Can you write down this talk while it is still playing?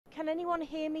can anyone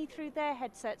hear me through their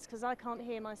headsets? Because I can't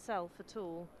hear myself at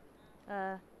all.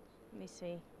 Let me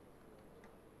see.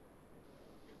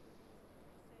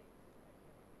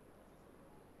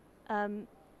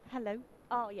 Hello.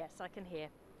 Oh, yes, I can hear.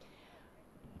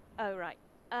 Oh, right.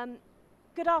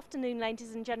 Good afternoon,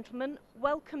 ladies and gentlemen.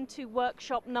 Welcome to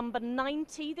workshop number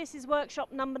 90. This is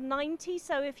workshop number 90,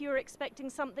 so if you're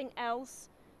expecting something else,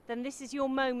 then this is your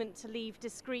moment to leave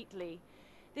discreetly.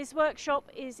 This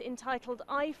workshop is entitled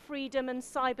iFreedom and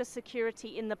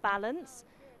Cybersecurity in the Balance.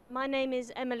 My name is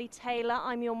Emily Taylor.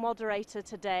 I'm your moderator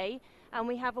today, and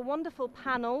we have a wonderful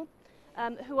panel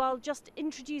who I'll just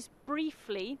introduce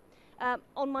briefly.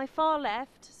 On my far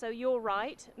left, so your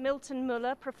right, Milton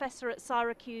Muller, Professor at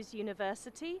Syracuse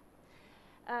University.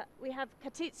 We have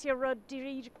Katizia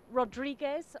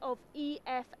Rodriguez of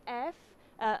EFF,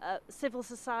 Civil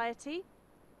Society.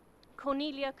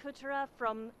 Cornelia Kutterer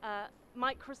from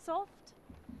Microsoft.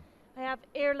 I have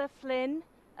Irla Flynn,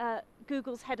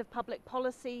 Google's Head of Public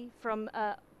Policy from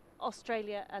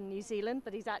Australia and New Zealand,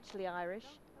 but he's actually Irish,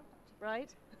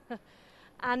 right?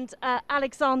 And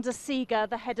Alexander Seeger,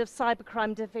 the Head of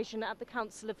Cybercrime Division at the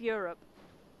Council of Europe.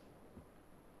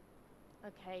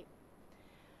 Okay.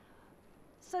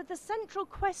 So the central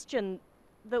question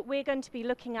that we're going to be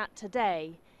looking at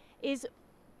today is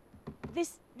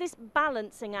this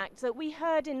balancing act that we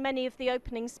heard in many of the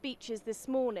opening speeches this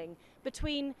morning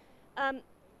between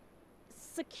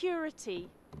security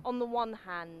on the one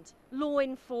hand, law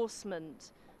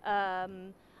enforcement,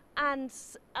 and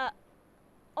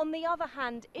on the other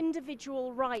hand,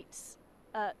 individual rights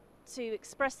to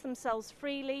express themselves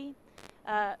freely,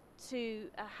 to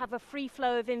have a free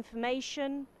flow of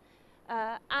information,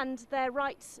 and their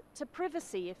rights to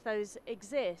privacy if those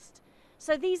exist.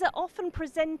 So these are often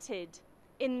presented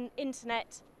in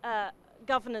internet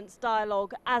governance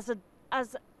dialogue as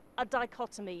a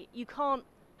dichotomy. You can't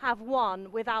have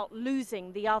one without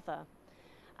losing the other.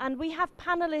 And we have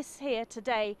panelists here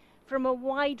today from a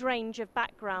wide range of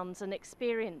backgrounds and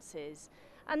experiences.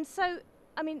 And so,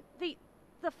 I mean,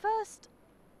 the first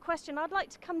question, I'd like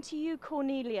to come to you,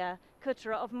 Cornelia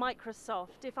Kutterer of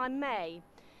Microsoft, if I may.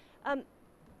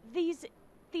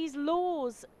 These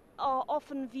laws are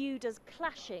often viewed as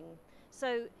clashing.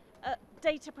 So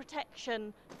data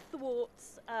protection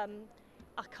thwarts, I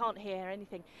can't hear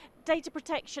anything. Data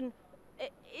protection,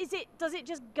 does it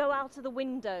just go out of the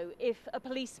window if a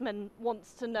policeman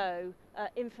wants to know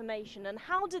information? And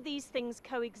how do these things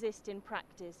coexist in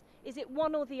practice? Is it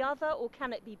one or the other, or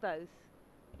can it be both?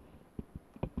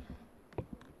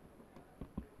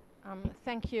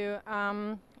 Thank you.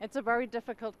 It's a very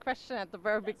difficult question at the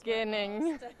very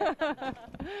beginning.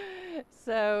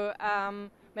 So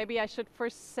maybe I should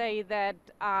first say that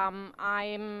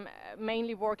I'm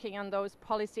mainly working on those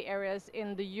policy areas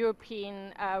in the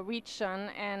European region,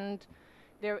 and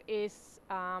there is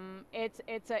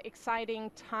it's an exciting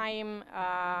time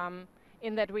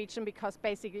in that region because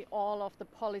basically all of the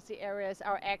policy areas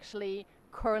are actually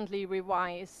currently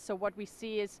revised. So what we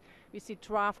see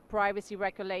draft privacy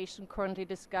regulation currently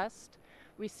discussed.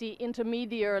 We see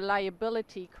intermediary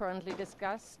liability currently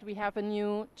discussed. We have a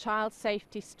new child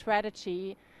safety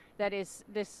strategy that is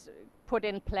put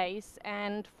in place,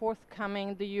 and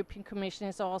forthcoming the European Commission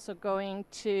is also going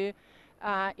to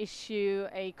issue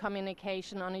a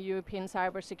communication on a European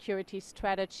cybersecurity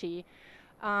strategy.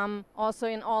 Also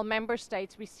in all member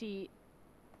states we see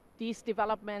these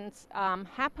developments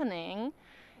happening.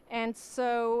 And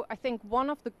so I think one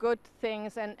of the good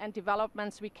things and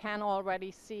developments we can already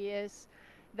see is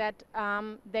that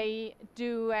they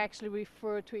do actually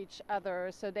refer to each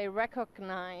other. So they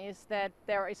recognize that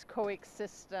there is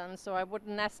coexistence. So I would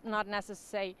not necessarily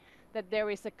say that there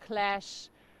is a clash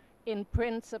in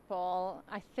principle.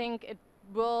 I think it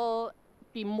will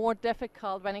be more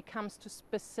difficult when it comes to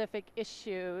specific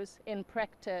issues in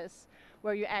practice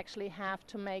where you actually have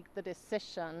to make the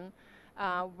decision.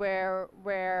 Where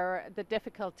the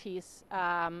difficulties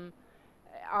are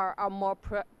more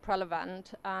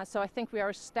prevalent. So I think we are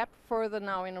a step further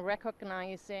now in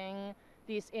recognizing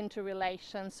these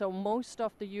interrelations. So most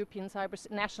of the European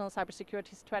national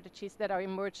cybersecurity strategies that are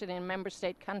emerging in member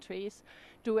state countries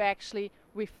do actually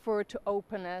refer to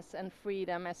openness and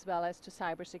freedom as well as to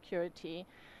cybersecurity.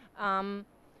 And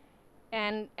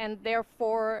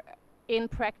therefore, in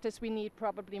practice, we need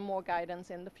probably more guidance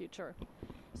in the future.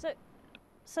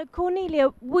 So Cornelia,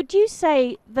 would you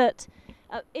say that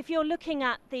if you're looking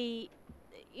at the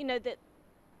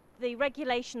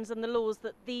regulations and the laws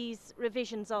that these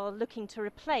revisions are looking to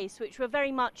replace, which were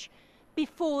very much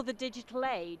before the digital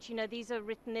age, these are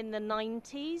written in the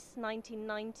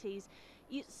 1990s,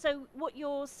 So what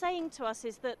you're saying to us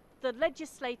is that the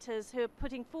legislators who are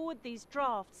putting forward these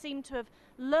drafts seem to have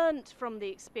learnt from the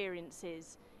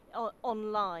experiences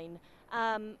online,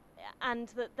 and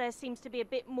that there seems to be a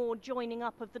bit more joining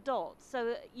up of the dots.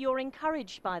 So you're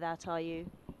encouraged by that, are you?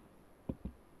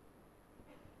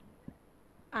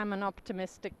 I'm an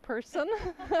optimistic person,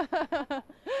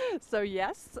 so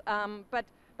yes.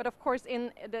 But of course,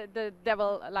 in the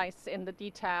devil lies in the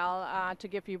detail. To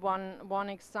give you one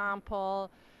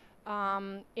example,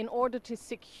 in order to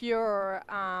secure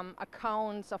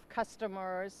accounts of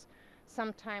customers,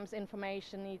 sometimes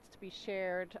information needs to be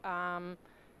shared.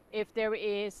 If there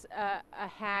is a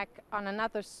hack on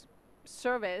another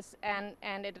service and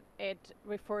it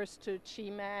refers to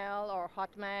Gmail or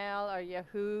Hotmail or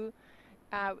Yahoo,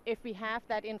 if we have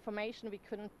that information, we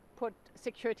couldn't put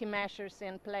security measures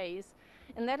in place.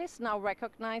 And that is now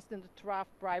recognized in the draft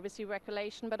privacy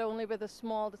regulation, but only with a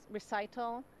small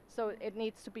recital. So it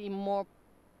needs to be more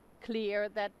clear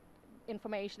that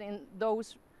information in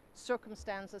those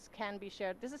circumstances can be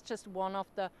shared. This is just one of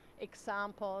the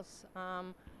examples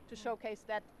to showcase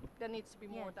that there needs to be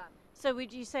more done. So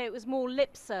would you say it was more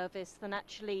lip service than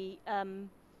actually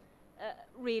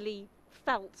really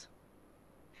felt?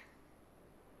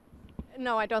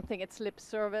 No, I don't think it's lip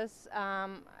service.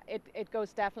 It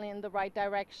goes definitely in the right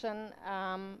direction,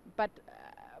 but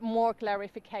more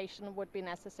clarification would be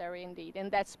necessary indeed, in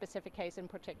that specific case in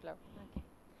particular.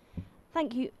 Okay.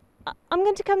 Thank you. I'm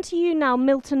going to come to you now,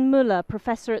 Milton Muller,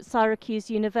 Professor at Syracuse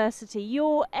University.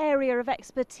 Your area of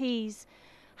expertise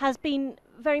has been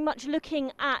very much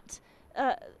looking at,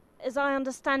 as I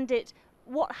understand it,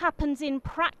 what happens in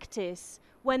practice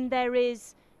when there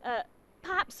is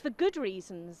perhaps for good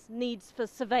reasons, needs for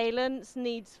surveillance,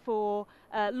 needs for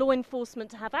law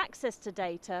enforcement to have access to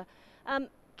data.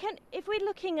 If we're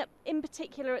looking at, in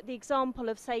particular, at the example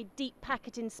of, say, deep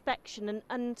packet inspection,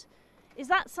 and is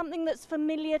that something that's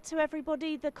familiar to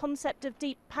everybody, the concept of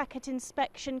deep packet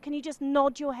inspection? Can you just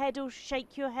nod your head or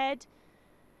shake your head?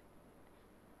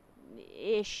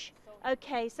 Ish.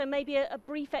 Okay, so maybe a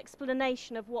brief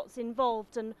explanation of what's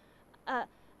involved and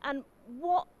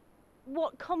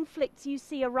what conflicts you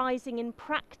see arising in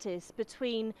practice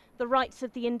between the rights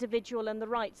of the individual and the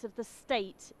rights of the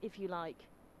state, if you like.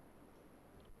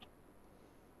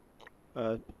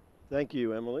 Thank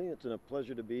you, Emily. It's a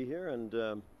pleasure to be here,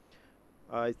 and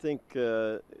I think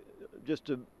just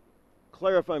to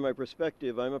clarify my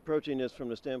perspective, I'm approaching this from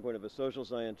the standpoint of a social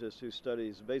scientist who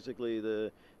studies basically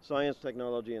the science,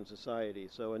 technology, and society.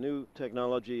 So a new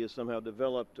technology is somehow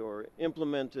developed or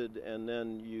implemented, and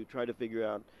then you try to figure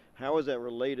out how is that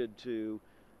related to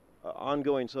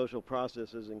ongoing social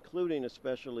processes, including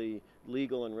especially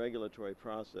legal and regulatory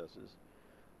processes.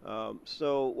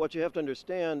 So what you have to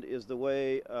understand is the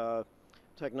way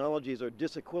technologies are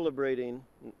disequilibrating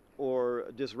or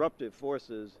disruptive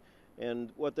forces, and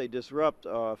what they disrupt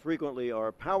frequently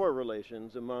are power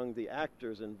relations among the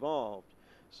actors involved.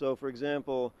 So for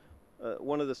example,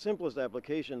 one of the simplest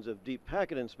applications of deep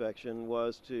packet inspection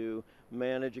was to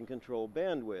manage and control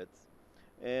bandwidth.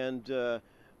 And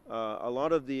a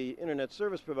lot of the internet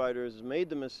service providers made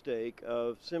the mistake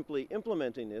of simply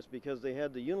implementing this because they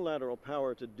had the unilateral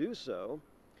power to do so,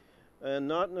 and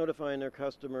not notifying their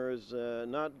customers,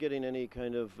 not getting any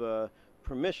kind of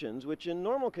permissions, which in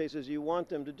normal cases you want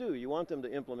them to do. You want them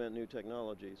to implement new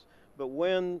technologies. But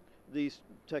when these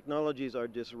technologies are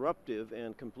disruptive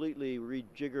and completely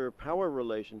rejigger power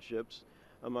relationships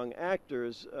among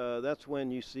actors, that's when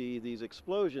you see these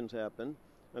explosions happen.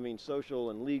 I mean, social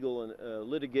and legal and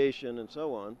litigation and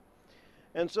so on.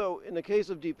 And so in the case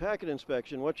of deep packet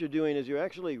inspection, what you're doing is you're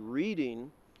actually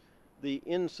reading the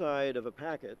inside of a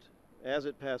packet as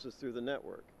it passes through the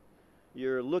network.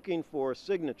 You're looking for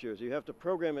signatures. You have to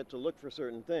program it to look for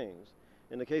certain things.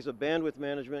 In the case of bandwidth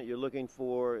management,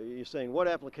 you're saying, what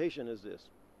application is this?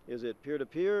 Is it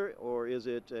peer-to-peer, or is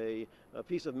it a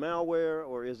piece of malware,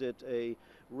 or is it a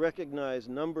recognized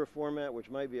number format, which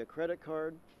might be a credit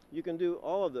card? You can do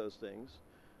all of those things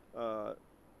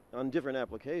on different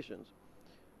applications.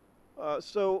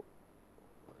 So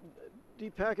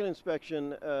deep packet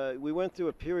inspection, we went through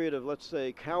a period of, let's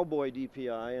say, cowboy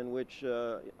DPI, in which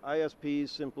ISPs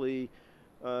simply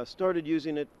started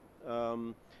using it,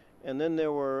 and then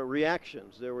there were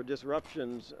reactions, there were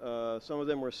disruptions, some of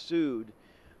them were sued.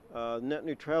 Net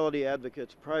neutrality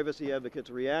advocates, privacy advocates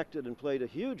reacted and played a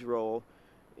huge role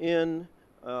in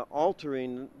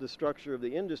altering the structure of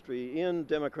the industry in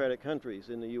democratic countries,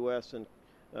 in the US and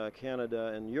Canada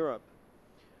and Europe.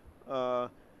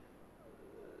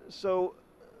 So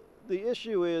the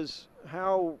issue is,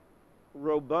 how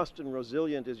robust and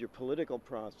resilient is your political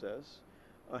process?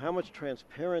 how much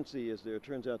transparency is there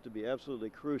turns out to be absolutely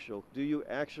crucial. Can you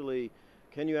actually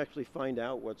find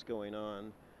out what's going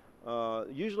on?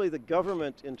 Usually the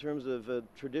government, in terms of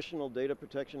traditional data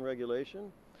protection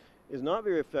regulation, is not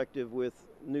very effective with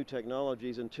new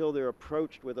technologies until they're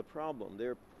approached with a problem.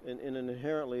 They're in an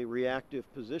inherently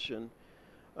reactive position.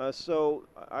 So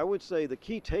I would say the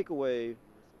key takeaway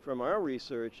from our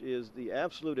research is the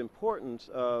absolute importance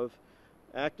of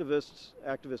activists,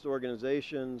 activist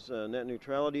organizations, net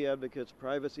neutrality advocates,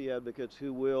 privacy advocates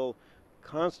who will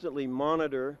constantly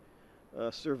monitor,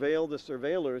 surveil the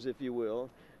surveillors, if you will,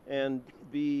 and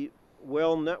be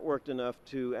well networked enough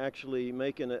to actually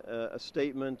make a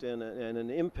statement and an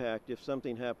impact if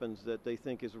something happens that they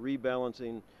think is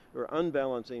rebalancing or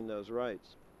unbalancing those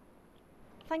rights.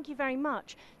 Thank you very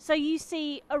much. So you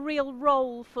see a real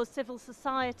role for civil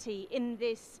society in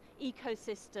this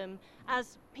ecosystem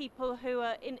as people who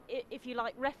are, if you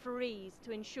like, referees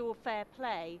to ensure fair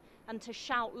play and to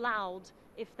shout loud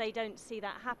if they don't see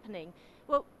that happening.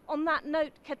 Well, on that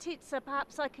note, Katitza,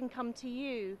 perhaps I can come to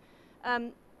you.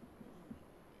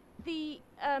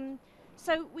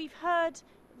 So we've heard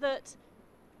that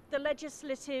the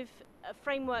legislative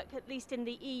framework, at least in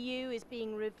the EU, is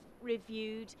being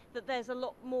reviewed, that there's a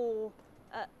lot more,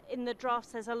 in the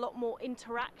drafts there's a lot more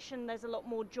interaction, there's a lot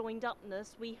more joined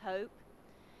upness, we hope.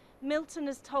 Milton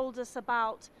has told us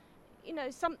about,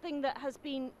 something that has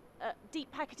been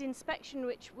deep packet inspection,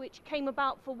 which came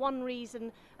about for one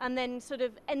reason and then sort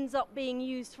of ends up being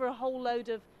used for a whole load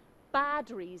of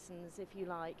bad reasons, if you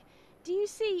like. Do you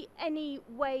see any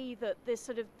way that there's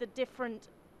sort of the different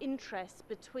interests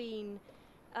between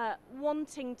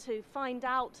wanting to find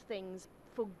out things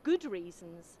for good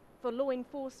reasons, for law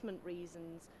enforcement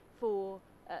reasons,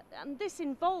 and this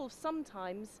involves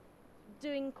sometimes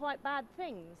doing quite bad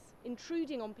things,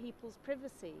 intruding on people's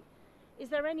privacy. Is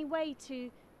there any way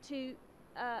to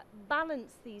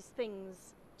balance these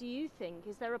things, do you think?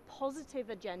 Is there a positive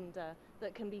agenda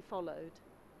that can be followed?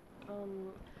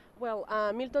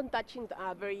 Milton touching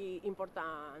a very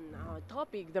important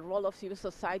topic, the role of civil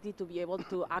society to be able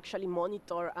to actually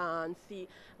monitor and see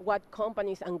what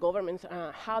companies and governments,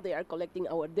 how they are collecting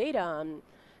our data and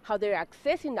how they're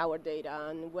accessing our data,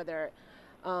 and whether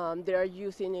they are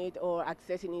using it or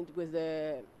accessing it with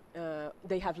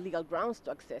they have legal grounds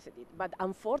to access it. But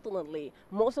unfortunately,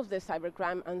 most of the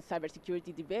cybercrime and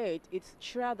cybersecurity debate is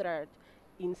shrouded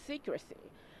in secrecy.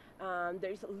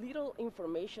 There is little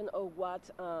information of what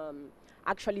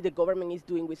actually the government is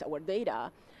doing with our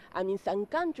data. And in some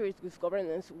countries which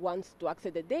governance wants to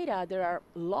access the data, there are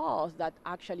laws that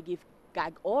actually give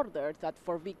gag orders that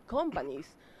forbid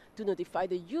companies to notify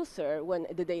the user when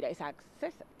the data is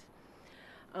accessed.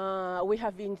 We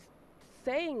have been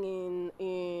saying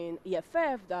in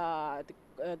EFF that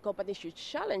companies should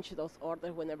challenge those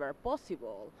orders whenever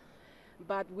possible.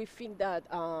 But we think that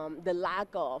the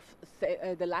lack of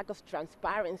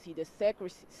transparency, the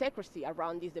secrecy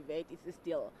around this debate is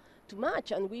still too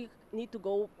much, and we need to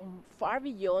go far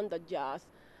beyond that just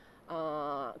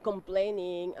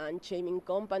complaining and shaming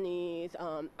companies,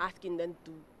 asking them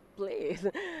to please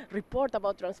report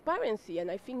about transparency.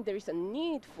 And I think there is a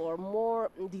need for more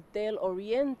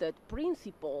detail-oriented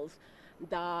principles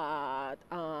that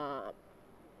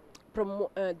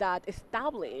that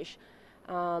establish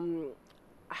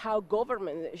how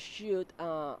government should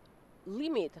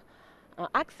limit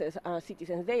access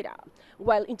citizens' data.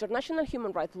 While international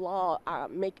human rights law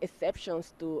make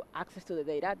exceptions to access to the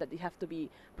data, that they have to be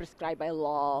prescribed by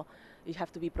law, it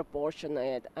have to be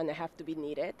proportionate, and it have to be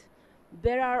needed,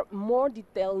 there are more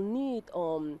detailed need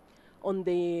on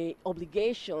the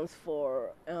obligations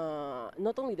for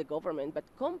not only the government but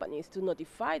companies to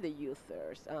notify the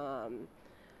users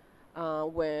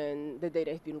when the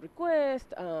data has been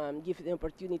requested, give the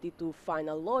opportunity to find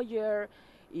a lawyer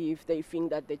if they think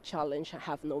that the challenge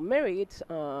have no merit,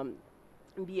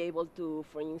 be able to,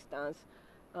 for instance,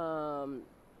 know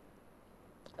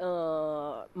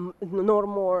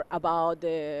more about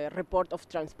the report of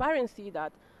transparency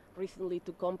that recently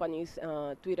two companies,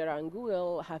 Twitter and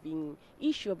Google, have been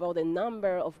issued about the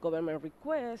number of government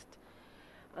requests.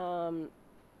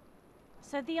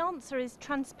 So the answer is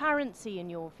transparency, in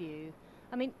your view.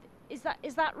 I mean, is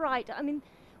that right? I mean,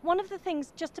 one of the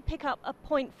things, just to pick up a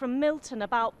point from Milton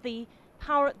about the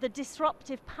power, the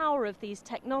disruptive power of these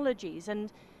technologies,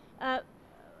 and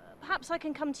perhaps I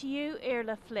can come to you,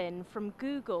 Irla Flynn, from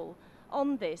Google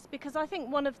on this, because I think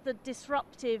one of the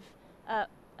disruptive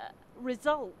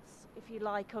results, if you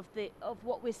like, of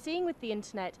what we're seeing with the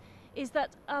internet is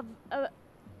that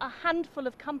a handful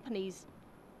of companies,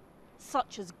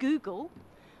 such as Google,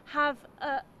 have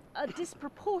a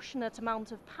disproportionate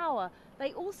amount of power.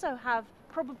 They also have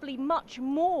probably much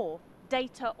more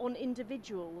data on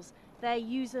individuals, their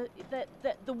user,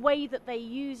 the way that they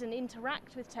use and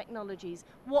interact with technologies,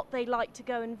 what they like to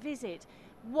go and visit,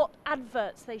 what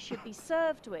adverts they should be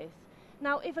served with.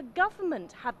 Now, if a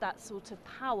government had that sort of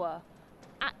power,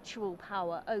 actual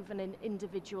power over an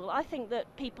individual, I think that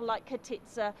people like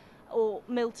Katitza or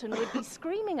Milton would be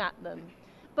screaming at them.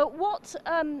 But what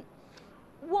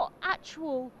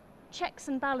actual checks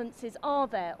and balances are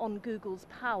there on Google's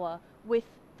power with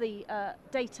the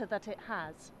data that it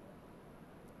has?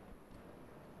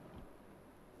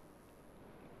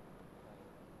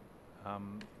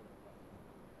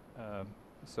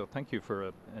 So thank you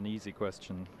for an easy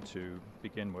question to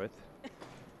begin with.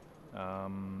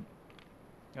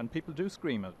 And people do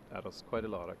scream at us quite a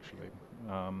lot, actually.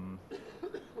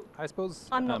 I suppose...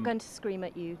 I'm not going to scream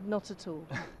at you, not at all.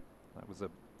 That was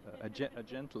a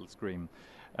gentle scream.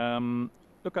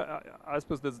 Look, I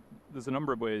suppose there's a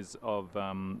number of ways of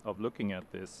looking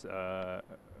at this.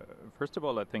 First of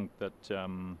all, I think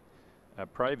that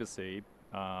privacy,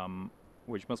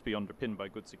 which must be underpinned by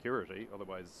good security,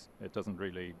 otherwise it doesn't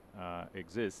really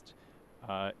exist,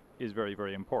 is very,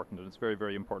 very important. And it's very,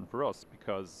 very important for us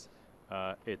because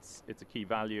it's a key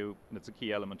value and it's a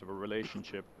key element of a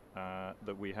relationship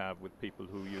that we have with people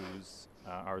who use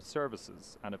our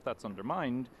services. And if that's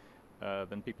undermined,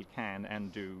 then people can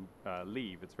and do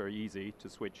leave. It's very easy to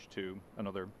switch to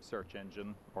another search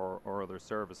engine or other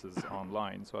services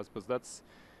online. So I suppose that's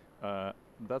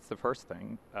the first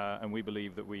thing, and we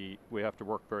believe that we have to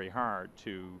work very hard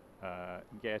to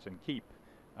get and keep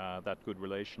that good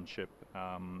relationship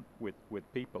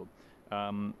with people.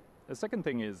 The second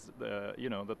thing is,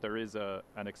 that there is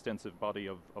an extensive body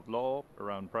of law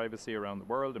around privacy around the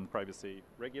world and privacy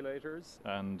regulators,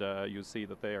 and you see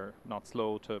that they are not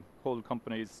slow to hold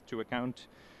companies to account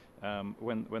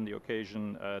when the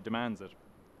occasion demands it.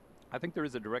 I think there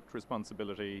is a direct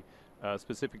responsibility,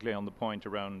 specifically on the point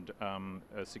around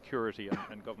security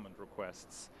and government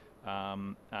requests.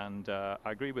 And I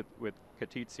agree with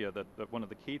Katitza that one of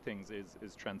the key things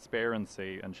is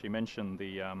transparency, and she mentioned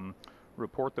the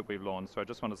report that we've launched. So I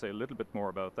just want to say a little bit more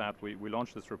about that. We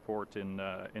launched this report in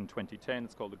 2010.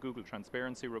 It's called the Google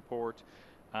Transparency Report,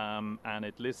 and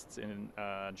it lists and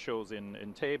shows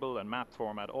in table and map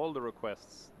format all the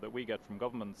requests that we get from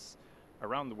governments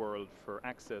around the world for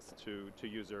access to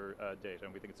user data,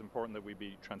 and we think it's important that we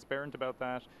be transparent about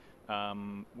that.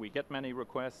 We get many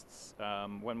requests.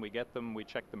 When we get them, we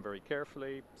check them very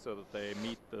carefully so that they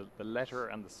meet the letter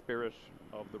and the spirit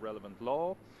of the relevant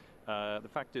law. The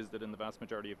fact is that in the vast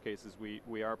majority of cases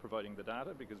we are providing the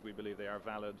data because we believe they are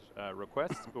valid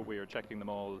requests, but we are checking them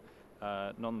all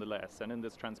nonetheless. And in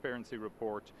this transparency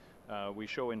report, we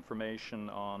show information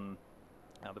on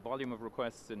the volume of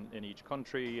requests in each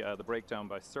country, the breakdown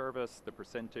by service, the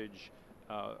percentage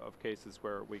of cases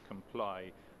where we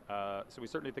comply. So we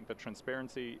certainly think that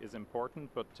transparency is important,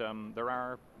 but there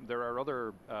are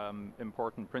other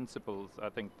important principles, I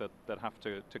think, that have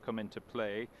to come into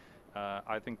play.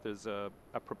 I think there's a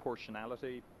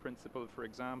proportionality principle, for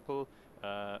example.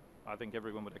 I think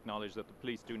everyone would acknowledge that the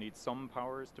police do need some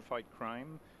powers to fight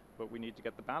crime, but we need to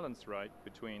get the balance right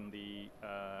between the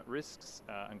risks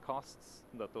and costs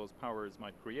that those powers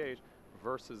might create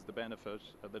versus the benefit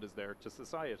that is there to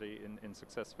society in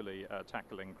successfully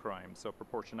tackling crime. So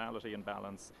proportionality and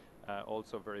balance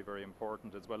also very, very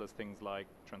important, as well as things like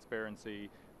transparency,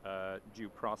 due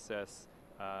process,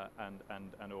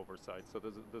 and oversight. So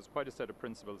there's quite a set of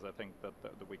principles, I think, that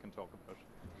we can talk about.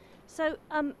 So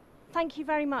thank you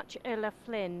very much, Irla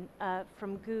Flynn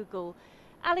from Google.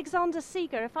 Alexander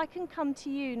Seeger, if I can come to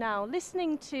you now,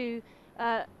 listening to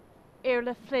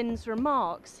Irla Flynn's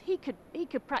remarks, he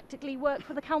could practically work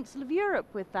for the Council of Europe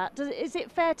with that. Is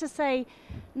it fair to say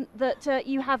that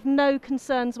you have no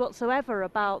concerns whatsoever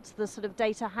about the sort of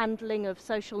data handling of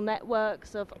social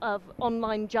networks, of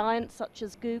online giants such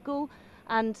as Google,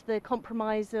 and the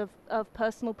compromise of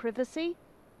personal privacy?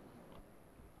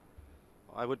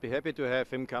 I would be happy to have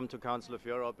him come to Council of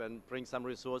Europe and bring some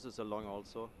resources along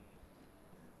also.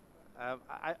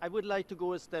 I would like to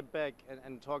go a step back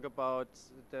and talk about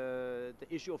the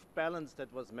issue of balance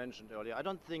that was mentioned earlier. I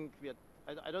don't think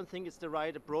it's the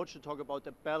right approach to talk about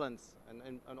the balance,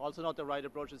 and also not the right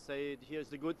approach to say here's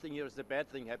the good thing, here's the bad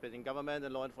thing happening. Government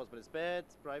and law enforcement is bad,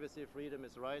 privacy, freedom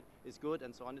is right, is good,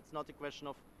 and so on. It's not a question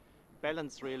of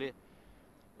balance, really.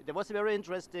 There was a very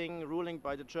interesting ruling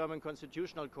by the German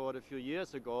Constitutional Court a few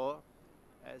years ago,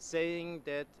 saying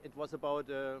that it was about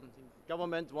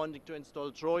government wanting to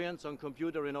install Trojans on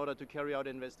computer in order to carry out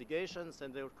investigations,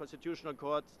 and the Constitutional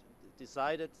Court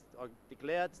decided or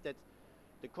declared that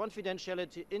the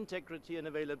confidentiality, integrity, and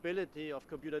availability of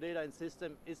computer data and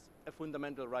system is a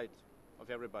fundamental right of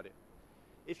everybody.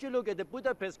 If you look at the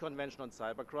Budapest Convention on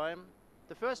Cybercrime,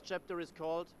 the first chapter is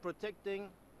called Protecting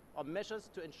or Measures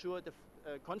to Ensure the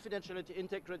Confidentiality,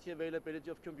 Integrity, Availability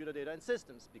of Computer Data and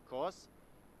Systems, because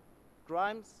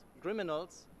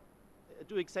criminals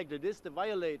do exactly this. They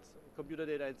violate computer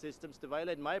data and systems, they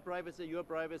violate my privacy, your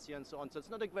privacy, and so on. So it's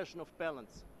not a question of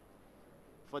balance.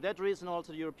 For that reason,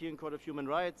 also the European Court of Human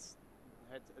Rights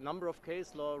had a number of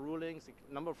case law rulings,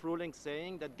 a number of rulings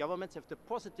saying that governments have the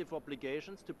positive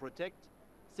obligations to protect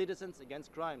citizens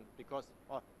against crime, because,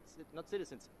 or not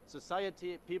citizens,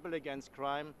 society, people against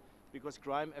crime, because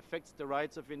crime affects the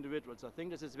rights of individuals. I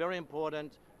think this is very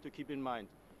important to keep in mind.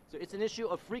 So it's an issue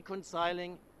of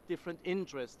reconciling different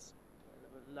interests,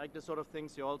 like the sort of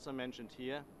things you also mentioned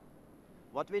here.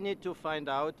 What we need to find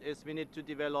out is we need to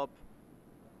develop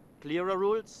clearer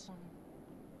rules,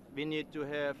 we need to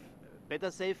have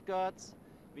better safeguards,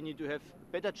 we need to have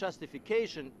better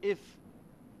justification if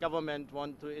government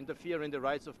want to interfere in the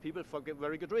rights of people for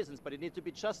very good reasons, but it needs to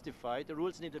be justified, the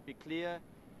rules need to be clear.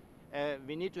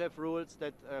 We need to have rules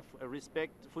that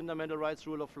respect fundamental rights,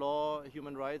 rule of law,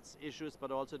 human rights issues,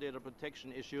 but also data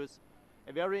protection issues.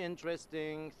 A very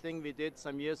interesting thing we did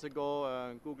some years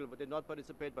ago, Google did not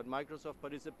participate, but Microsoft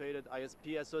participated,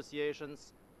 ISP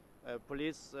associations,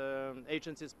 police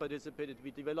agencies participated. We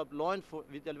developed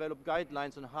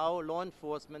guidelines on how law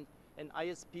enforcement and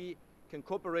ISP can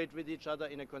cooperate with each other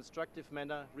in a constructive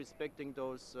manner, respecting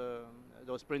those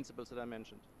principles that I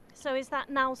mentioned. So is that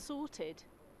now sorted?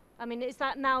 I mean, is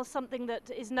that now something that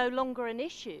is no longer an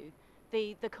issue,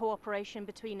 the cooperation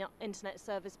between internet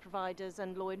service providers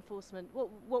and law enforcement?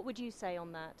 What would you say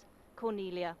on that,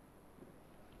 Cornelia?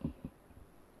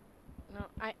 No,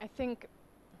 I think,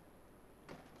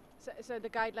 so the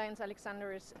guidelines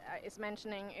Alexander is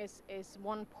mentioning is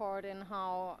one part in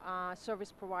how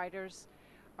service providers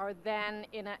are then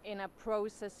in a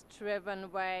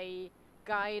process-driven way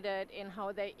guided in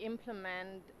how they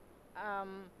implement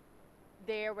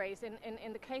their ways.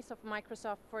 In the case of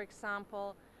Microsoft, for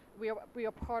example, we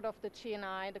are part of the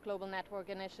GNI, the Global Network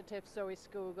Initiative, so is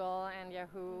Google and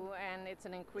Yahoo, and it's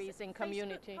an increasing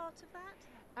community. Is Facebook part of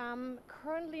that?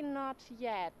 Currently not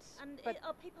yet. And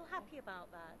are people happy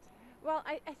about that? Well,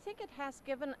 I think it has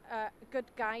given good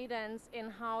guidance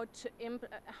in how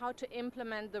to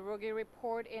implement the Ruggie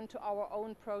report into our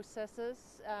own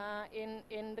processes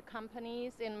in the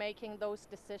companies, in making those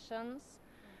decisions.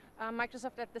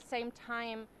 Microsoft at the same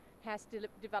time has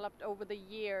developed over the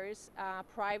years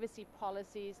privacy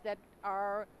policies that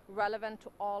are relevant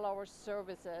to all our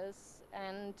services,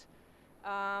 and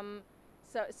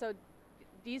so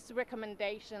these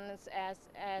recommendations, as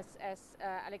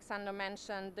Alexander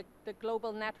mentioned, the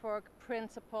global network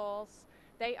principles,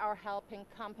 they are helping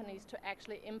companies to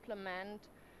actually implement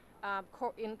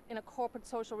in a corporate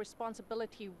social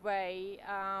responsibility way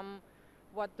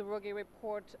what the Ruggie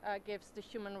report gives the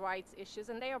human rights issues,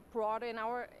 and they are broader. In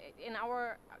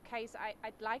our case,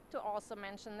 I'd like to also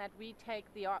mention that we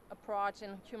take the approach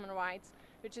in human rights,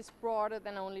 which is broader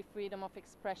than only freedom of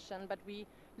expression, but we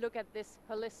look at this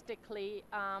holistically.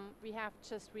 We have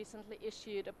just recently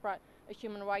issued a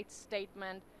human rights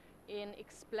statement in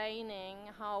explaining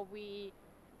how we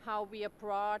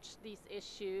approach these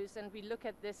issues, and we look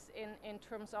at this in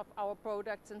terms of our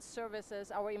products and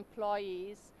services, our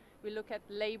employees. We look at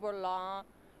labor law,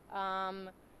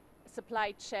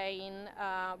 supply chain,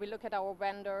 we look at our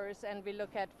vendors, and we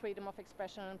look at freedom of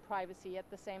expression and privacy at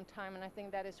the same time, and I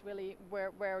think that is really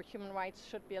where human rights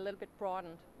should be a little bit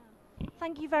broadened.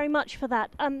 Thank you very much for that.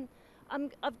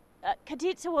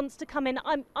 Katica wants to come in.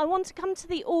 I want to come to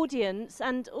the audience,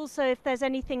 and also if there's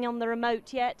anything on the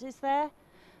remote yet, is there?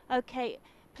 Okay,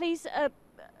 please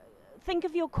think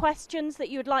of your questions that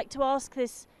you would like to ask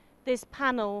this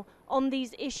panel on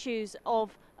these issues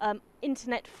of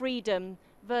internet freedom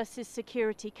versus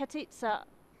security. Katica,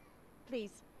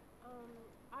 please.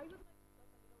 I would like to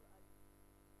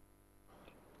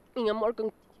talk in a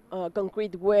more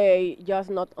concrete way, just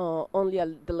not only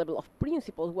at the level of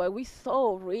principles, where we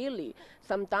saw really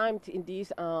sometimes in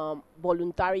this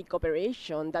voluntary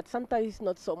cooperation that sometimes is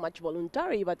not so much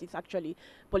voluntary, but it's actually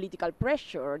political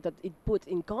pressure that it puts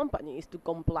in companies to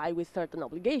comply with certain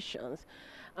obligations.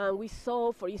 We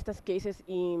saw, for instance, cases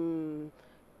in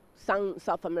some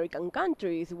South American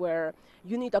countries where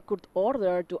you need a court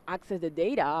order to access the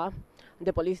data.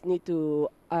 The police need to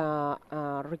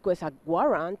request a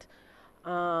warrant,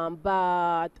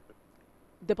 but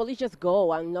the police just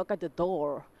go and knock at the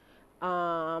door.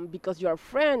 Because you're a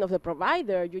friend of the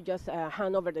provider, you just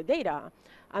hand over the data.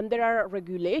 And there are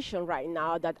regulations right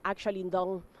now that actually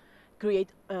don't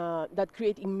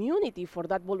create immunity for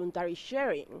that voluntary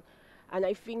sharing. And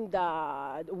I think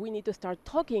that we need to start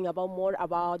talking more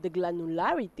about the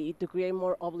granularity to create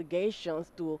more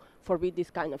obligations to forbid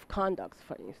this kind of conduct,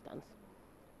 for instance.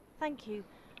 Thank you.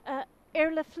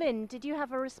 Irla Flynn, did you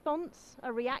have a response,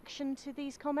 a reaction to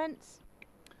these comments?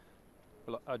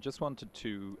 Well, I just wanted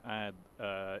to add,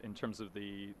 in terms of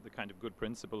the kind of good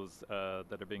principles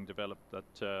that are being developed,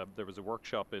 that there was a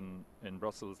workshop in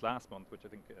Brussels last month, which I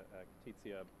think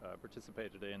Letizia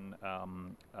participated in.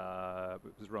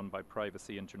 It was run by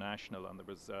Privacy International, and there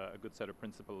was a good set of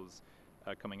principles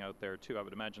coming out there too. I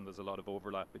would imagine there's a lot of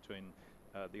overlap between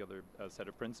the other set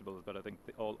of principles, but I think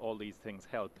all these things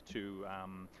help to,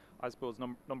 I suppose,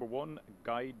 number one,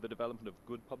 guide the development of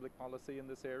good public policy in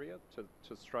this area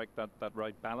to strike that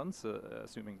right balance,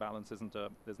 assuming balance isn't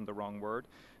the wrong word,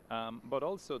 but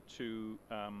also to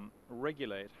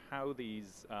regulate how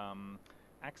these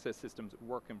access systems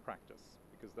work in practice,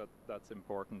 because that's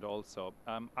important also.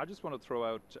 I just want to throw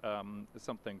out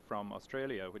something from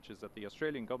Australia, which is that the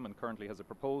Australian government currently has a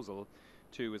proposal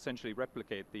to essentially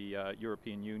replicate the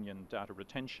European Union data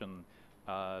retention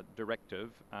directive,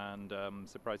 and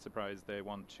surprise, surprise, they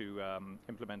want to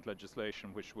implement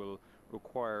legislation which will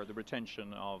require the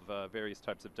retention of various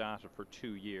types of data for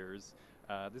 2 years.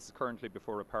 This is currently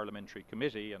before a parliamentary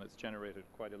committee, and it's generated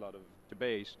quite a lot of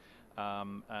debate,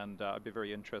 and I'd be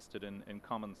very interested in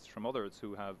comments from others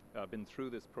who have been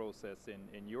through this process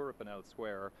in Europe and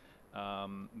elsewhere,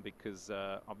 because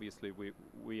obviously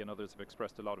we and others have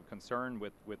expressed a lot of concern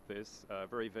with this,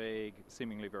 very vague,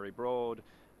 seemingly very broad,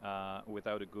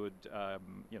 without a good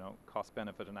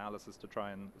cost-benefit analysis to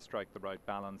try and strike the right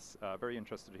balance. Very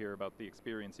interested to hear about the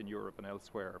experience in Europe and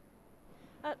elsewhere.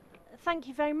 Thank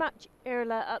you very much,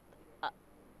 Irla.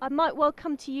 I might well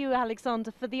come to you, Alexander,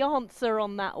 for the answer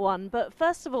on that one. But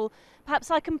first of all,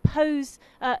 perhaps I can pose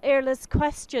Irla's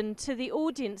question to the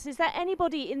audience. Is there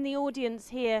anybody in the audience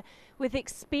here with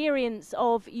experience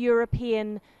of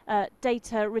European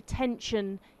data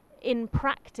retention in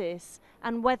practice,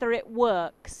 and whether it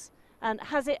works? And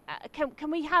has it? Can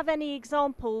we have any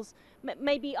examples,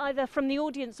 maybe either from the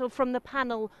audience or from the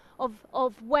panel,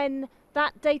 of when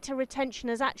that data retention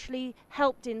has actually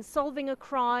helped in solving a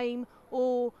crime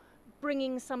or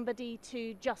bringing somebody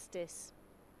to justice?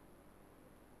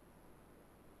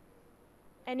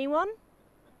 Anyone?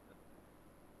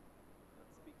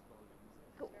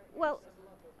 Well,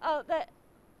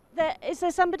 is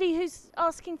there somebody who's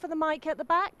asking for the mic at the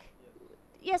back?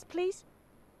 Yes, please.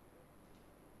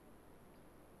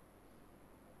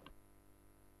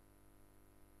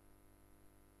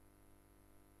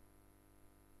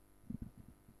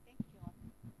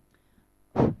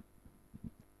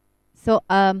 So,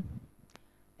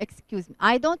 excuse me,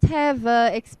 I don't have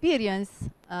experience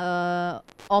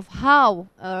of how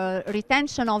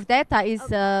retention of data is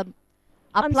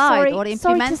applied or implemented.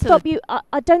 Sorry to stop you.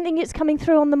 I don't think it's coming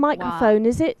through on the microphone,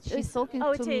 is it? She's talking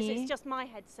oh, to it me. is. It's just my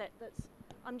headset.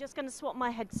 I'm just going to swap my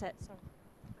headset. Sorry.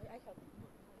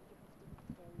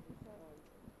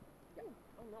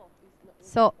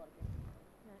 So,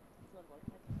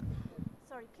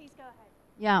 sorry, please go ahead.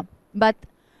 Yeah, but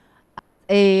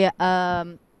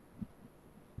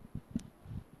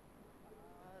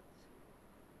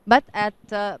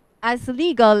as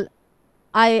legal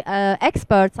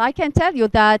experts, I can tell you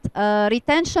that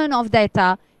retention of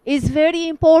data is very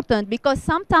important, because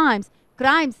sometimes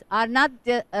crimes are not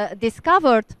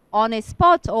discovered on a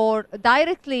spot or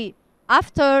directly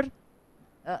after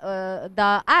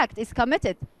the act is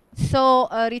committed. So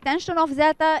retention of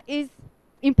data is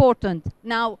important.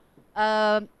 Now,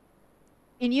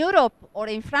 in Europe or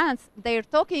in France, they're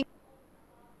talking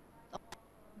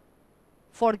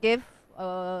forgive,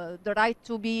 the right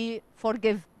to be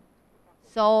forgiven.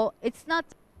 So it's not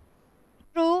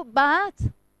true, but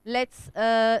let's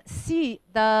see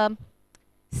the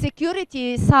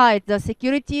security side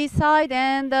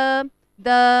and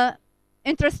the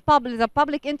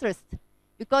public interest,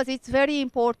 because it's very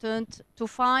important to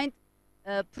find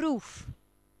proof.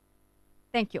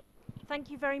 Thank you. Thank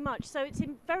you very much. So it's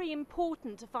very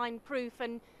important to find proof,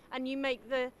 and you make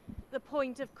the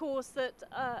point, of course, that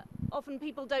often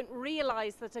people don't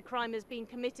realize that a crime has been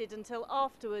committed until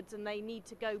afterwards, and they need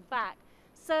to go back.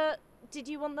 Sir, did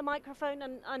you want the microphone?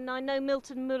 And I know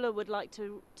Milton Muller would like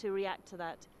to react to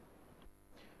that.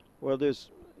 Well, this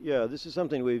is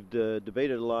something we've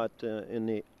debated a lot in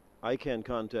the ICANN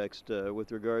context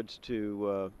with regards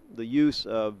to the use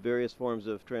of various forms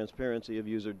of transparency of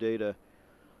user data.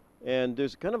 And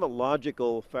there's kind of a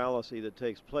logical fallacy that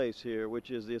takes place here,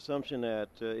 which is the assumption that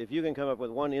if you can come up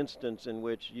with one instance in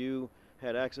which you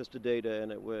had access to data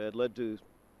and it led to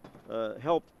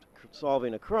help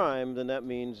solving a crime, then that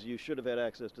means you should have had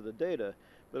access to the data.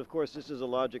 But of course, this is a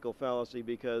logical fallacy,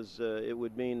 because it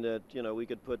would mean that, you know, we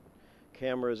could put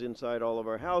cameras inside all of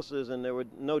our houses, and there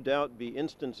would no doubt be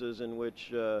instances in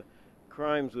which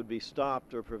crimes would be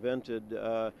stopped or prevented.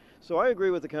 So I agree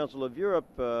with the Council of Europe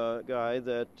guy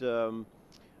that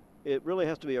it really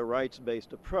has to be a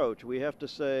rights-based approach. We have to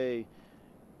say,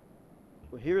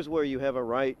 well, here's where you have a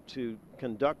right to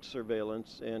conduct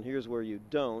surveillance, and here's where you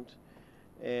don't.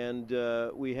 And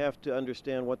we have to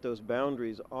understand what those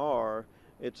boundaries are.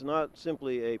 It's not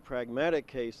simply a pragmatic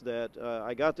case that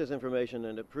I got this information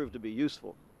and it proved to be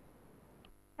useful.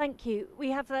 Thank you. We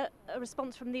have a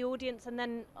response from the audience, and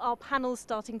then our panel's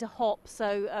starting to hop.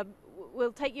 So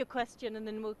we'll take your question, and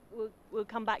then we'll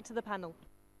come back to the panel.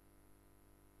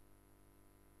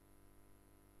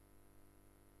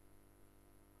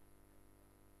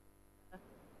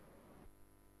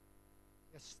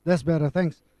 Yes, that's better.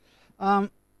 Thanks.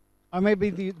 I may be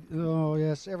the. Oh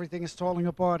yes, everything is falling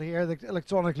apart here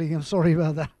electronically. I'm sorry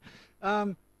about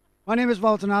that. My name is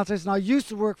Walter Nates, and I used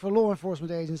to work for a law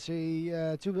enforcement agency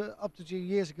up to 2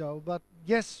 years ago. But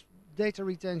yes, data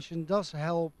retention does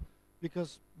help,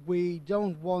 because we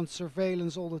don't want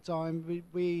surveillance all the time.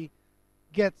 We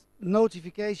get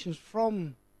notifications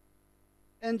from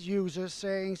end users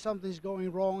saying something's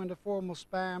going wrong in the form of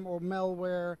spam or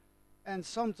malware, and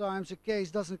sometimes a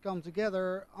case doesn't come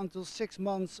together until 6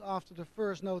 months after the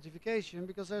first notification,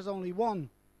 because there's only one.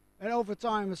 And over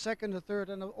time, a second, a third,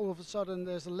 and all of a sudden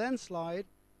there's a landslide.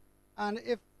 And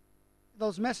if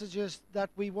those messages that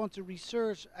we want to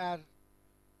research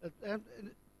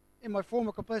in my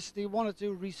former capacity, wanted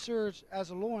to research as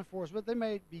a law enforcement, they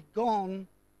may be gone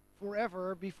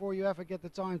forever before you ever get the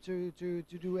time to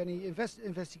do any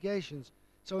investigations.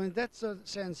 So in that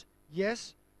sense,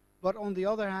 yes. But on the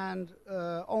other hand,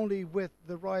 only with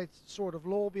the right sort of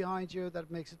law behind you that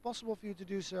makes it possible for you to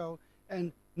do so,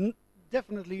 and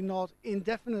definitely not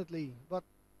indefinitely. But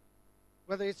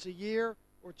whether it's a year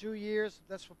or 2 years,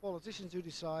 that's for politicians to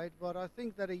decide. But I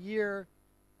think that a year,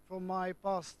 from my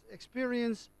past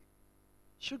experience,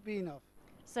 should be enough.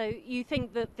 So you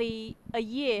think that a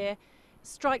year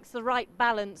strikes the right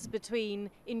balance between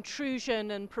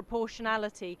intrusion and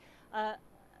proportionality?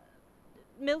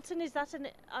 Milton, is that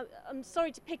I'm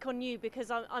sorry to pick on you, because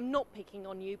I'm not picking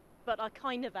on you, but I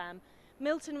kind of am.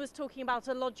 Milton was talking about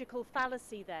a logical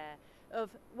fallacy there of,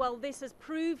 well, this has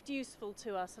proved useful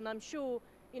to us, and I'm sure,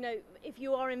 you know, if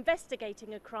you are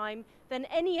investigating a crime, then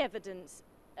any evidence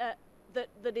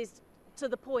that is to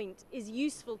the point is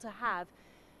useful to have.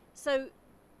 So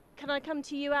can I come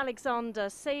to you, Alexander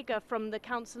Sager from the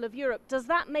Council of Europe? Does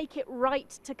that make it right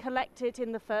to collect it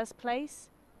in the first place?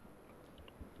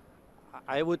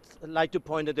 I would like to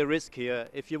point at the risk here.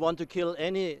 If you want to kill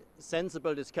any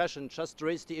sensible discussion, just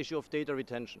raise the issue of data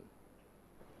retention.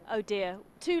 Oh dear,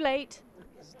 too late.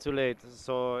 It's too late,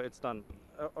 so it's done.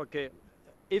 Okay,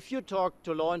 if you talk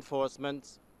to law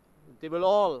enforcement, they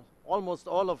will almost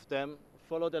all of them,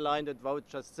 follow the line that Wout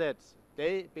just said.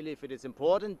 They believe it is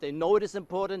important, they know it is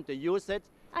important, they use it.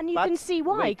 And you can see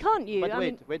why, can't you? But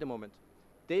wait a moment.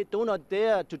 They do not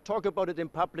dare to talk about it in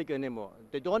public anymore.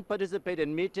 They don't participate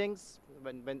in meetings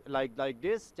when like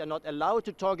this. They're not allowed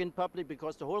to talk in public,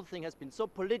 because the whole thing has been so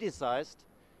politicized.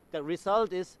 The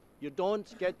result is you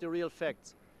don't get the real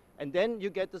facts. And then you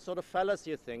get the sort of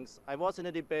fallacy things. I was in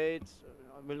a debate,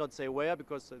 I will not say where,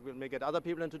 because it will may get other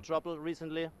people into trouble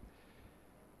recently.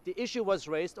 The issue was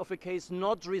raised of a case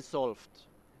not resolved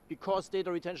because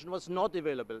data retention was not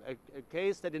available. A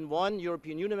case that in one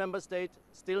European Union member state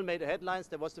still made headlines.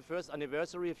 There was the first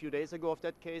anniversary a few days ago of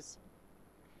that case.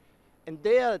 And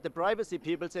there the privacy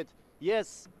people said,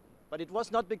 yes, but it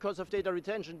was not because of data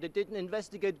retention. They didn't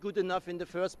investigate good enough in the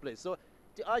first place. So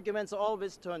the arguments are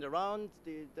always turned around.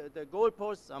 The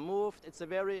goalposts are moved. It's a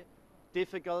very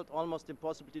difficult, almost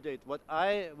impossible debate. What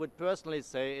I would personally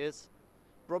say is,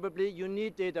 probably you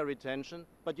need data retention,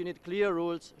 but you need clear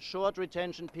rules, short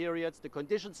retention periods. The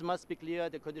conditions must be clear.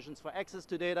 The conditions for access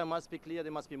to data must be clear.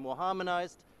 They must be more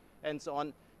harmonized, and so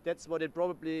on. That's what it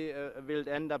probably will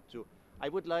end up to. I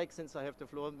would like, since I have the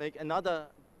floor, make another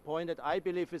point that I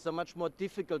believe is a much more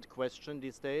difficult question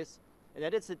these days, and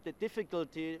that is the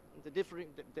difficulty,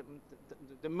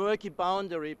 the murky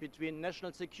boundary between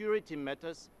national security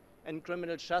matters and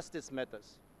criminal justice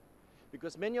matters.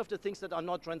 Because many of the things that are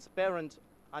not transparent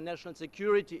are national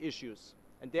security issues,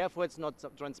 and therefore it's not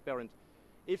transparent.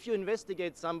 If you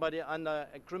investigate somebody under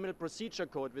a criminal procedure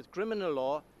code with criminal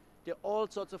law, there are all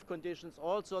sorts of conditions,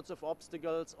 all sorts of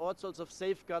obstacles, all sorts of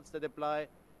safeguards that apply.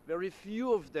 Very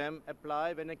few of them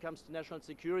apply when it comes to national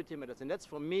security matters. And that's,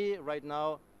 for me right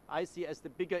now, I see as the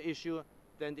bigger issue,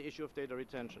 than the issue of data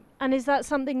retention. And is that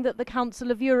something that the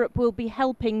Council of Europe will be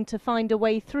helping to find a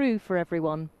way through for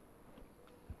everyone?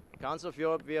 Council of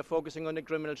Europe, we are focusing on the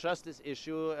criminal justice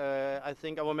issue. I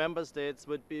think our member states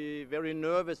would be very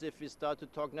nervous if we start to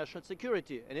talk national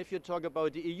security. And if you talk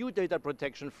about the EU data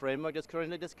protection framework that's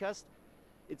currently discussed,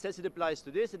 it says it applies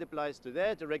to this, it applies to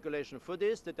that, the regulation for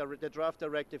this, the draft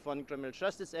directive on criminal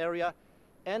justice area.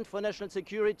 And for national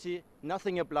security,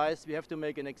 nothing applies. We have to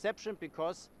make an exception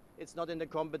because it's not in the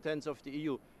competence of the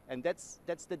EU. And that's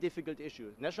the difficult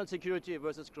issue, national security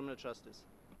versus criminal justice.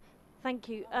 Thank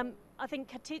you. I think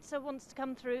Katica wants to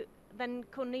come through, then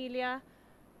Cornelia,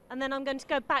 and then I'm going to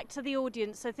go back to the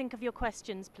audience, so think of your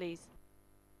questions, please.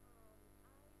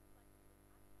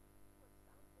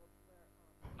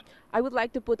 I would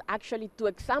like to put actually 2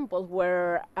 examples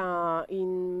where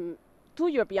in 2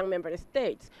 European member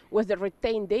states where the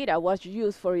retained data was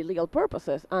used for illegal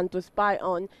purposes and to spy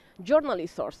on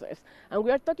journalist sources. And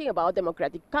we are talking about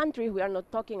democratic countries, we are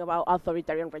not talking about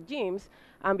authoritarian regimes,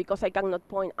 and because I cannot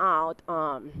point out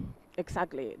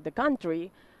exactly the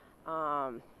country,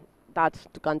 that's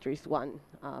 2 countries, one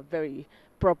very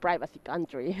pro-privacy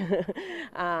country.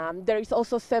 There is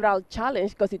also several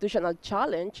constitutional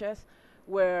challenges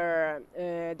where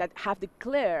that have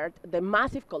declared the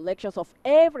massive collections of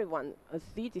everyone,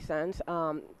 citizens,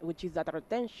 which is data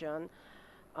retention,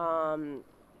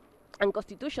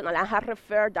 unconstitutional, and have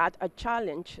referred that a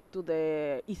challenge to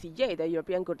the ECJ, the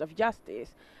European Court of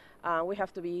Justice. We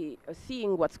have to be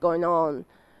seeing what's going on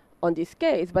this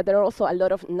case, but there are also a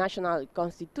lot of national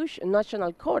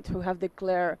courts who have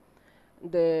declared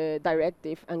the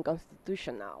directive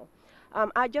unconstitutional.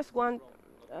 I just want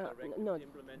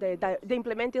the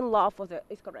implementing law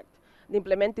is correct. The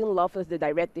implementing law for the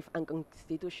directive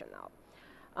unconstitutional.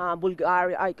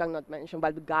 Bulgaria, I cannot mention,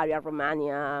 but Bulgaria,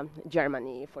 Romania,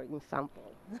 Germany, for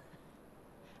example.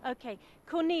 Okay,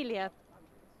 Cornelia.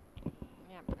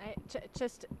 Yeah,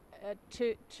 just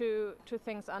two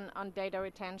things on data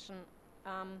retention.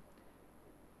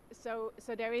 So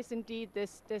there is indeed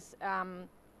this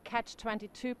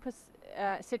catch-22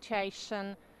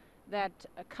 situation that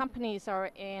companies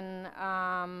are in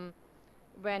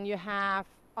when you have,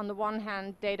 on the one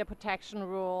hand, data protection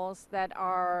rules that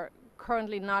are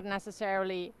currently not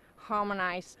necessarily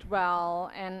harmonized well,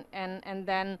 and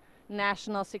then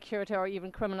national security or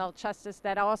even criminal justice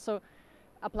that also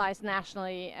applies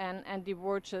nationally and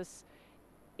diverges.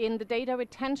 In the data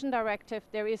retention directive,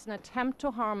 there is an attempt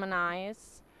to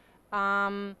harmonize,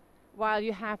 while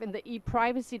you have in the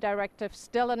e-privacy directive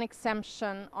still an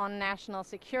exemption on national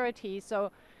security. So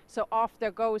off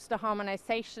there goes the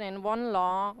harmonization in one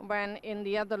law, when in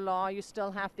the other law you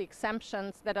still have the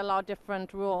exemptions that allow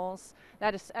different rules.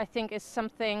 That is, I think, is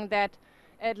something that,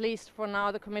 at least for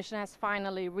now, the Commission has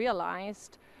finally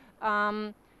realized.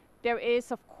 There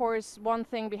is, of course, one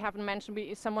thing we haven't mentioned.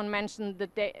 Someone mentioned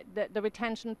the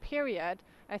retention period.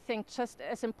 I think just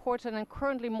as important and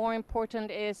currently more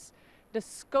important is the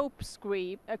scope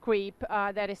creep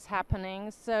that is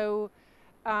happening. So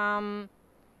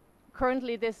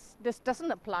currently this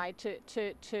doesn't apply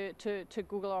to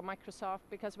Google or Microsoft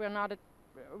because we're not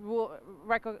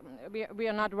we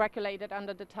are not regulated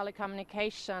under the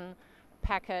telecommunication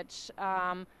package.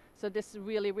 So this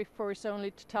really refers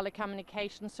only to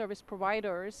telecommunication service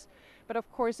providers. But of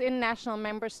course, in national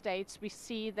member states, we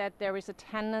see that there is a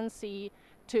tendency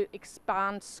to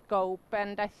expand scope.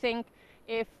 And I think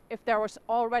if there was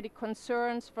already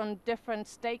concerns from different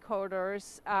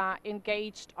stakeholders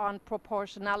engaged on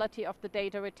proportionality of the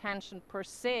data retention per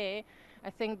se, I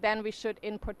think then we should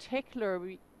in particular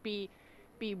be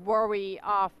wary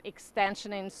of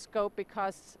extension in scope,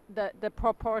 because the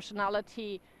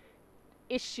proportionality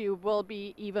issue will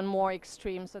be even more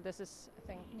extreme. So this is, I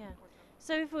think, yeah.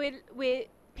 So if we're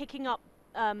picking up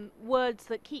words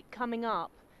that keep coming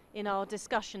up in our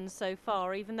discussions so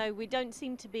far, even though we don't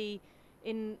seem to be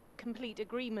in complete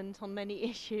agreement on many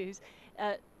issues,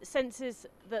 senses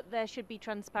that there should be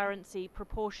transparency,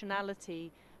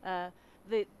 proportionality,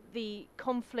 the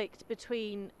conflict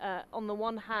between, on the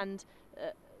one hand,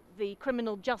 the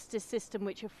criminal justice system,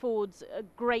 which affords a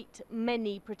great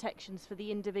many protections for the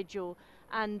individual,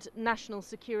 and national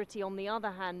security on the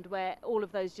other hand, where all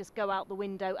of those just go out the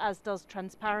window, as does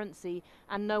transparency,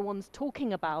 and no one's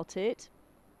talking about it.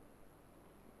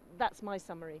 That's my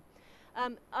summary.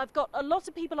 I've got a lot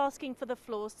of people asking for the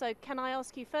floor, so can I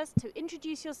ask you first to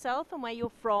introduce yourself and where you're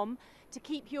from, to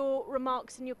keep your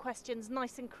remarks and your questions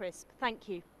nice and crisp. Thank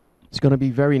you. It's going to be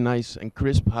very nice and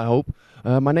crisp, I hope.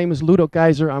 My name is Ludo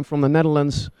Keizer. I'm from the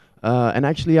Netherlands. And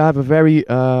actually, I have a very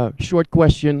short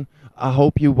question. I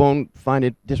hope you won't find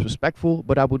it disrespectful,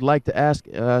 but I would like to ask,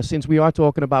 since we are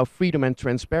talking about freedom and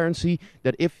transparency,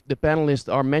 that if the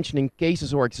panelists are mentioning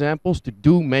cases or examples, to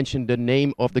do mention the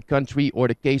name of the country or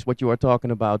the case what you are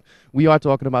talking about. We are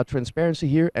talking about transparency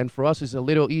here, and for us it's a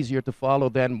little easier to follow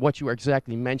than what you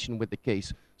exactly mentioned with the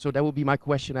case. So that would be my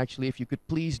question, actually, if you could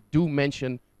please do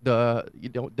mention the,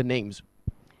 the names.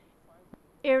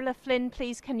 Irla Flynn,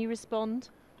 please, can you respond?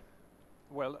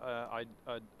 Well, I'd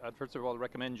first of all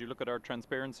recommend you look at our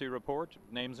transparency report,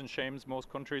 names and shames most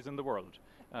countries in the world.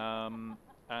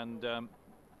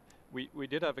 We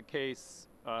did have a case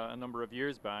a number of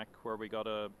years back where we got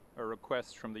a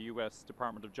request from the US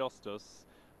Department of Justice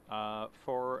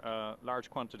for large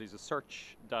quantities of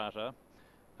search data,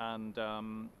 and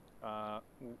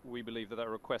we believe that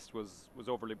request was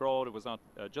overly broad, it was not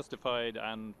justified,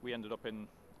 and we ended up in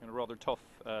a rather tough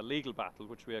legal battle,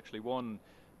 which we actually won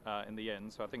in the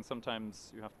end. So I think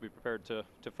sometimes you have to be prepared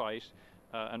to fight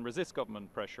and resist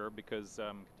government pressure, because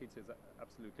Letizia is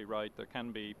absolutely right. There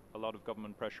can be a lot of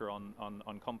government pressure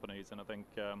on companies, and I think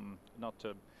not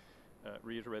to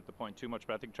reiterate the point too much,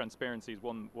 but I think transparency is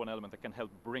one element that can help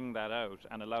bring that out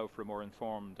and allow for a more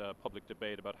informed public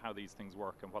debate about how these things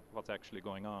work and what's actually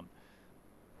going on.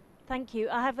 Thank you.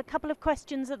 I have a couple of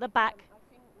questions at the back. I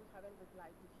think we haven't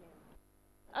replied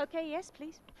to him. Okay, yes,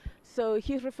 please. So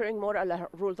he's referring more to the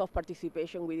rules of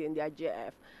participation within the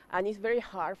IGF. And it's very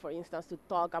hard, for instance, to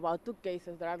talk about two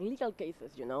cases that are legal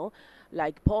cases, you know,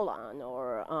 like Poland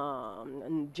or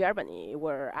Germany,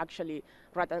 where actually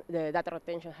the data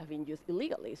retention has been used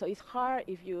illegally. So it's hard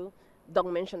if you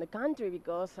don't mention the country,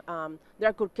 because there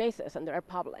are court cases and they are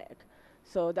public.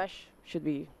 So that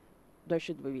there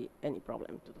shouldn't be any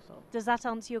problem to do so. Does that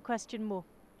answer your question more?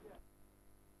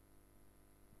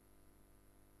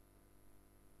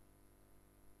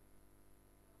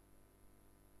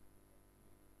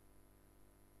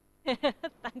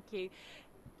 Thank you.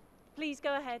 Please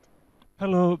go ahead.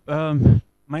 Hello,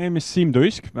 my name is Siim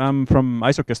Tuisk. I'm from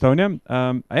ISOC Estonia.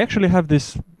 I actually have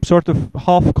this sort of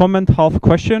half comment, half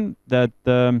question that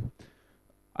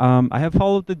I have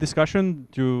followed the discussion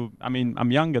I mean, I'm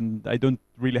young and I don't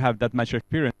really have that much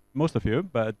experience, most of you,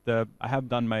 but I have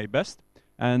done my best.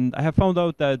 And I have found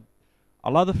out that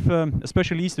a lot of,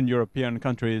 especially Eastern European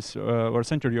countries or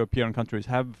Central European countries,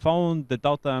 have found the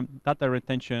data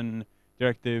retention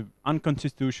directive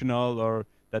unconstitutional, or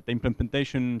that the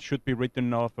implementation should be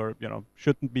written off, or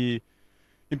shouldn't be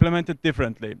implemented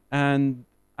differently. And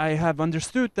I have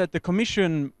understood that the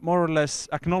Commission more or less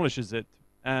acknowledges it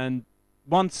and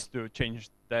wants to change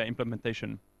the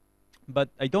implementation, but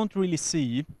I don't really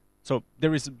see. So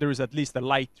there is at least a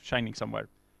light shining somewhere,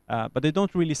 but I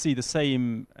don't really see the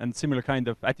same and similar kind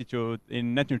of attitude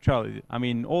in net neutrality. I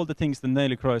mean, all the things that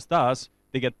Neelie Kroes does,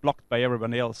 they get blocked by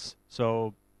everybody else.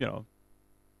 So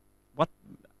what,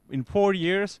 in 4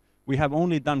 years we have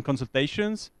only done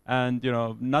consultations and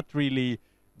not really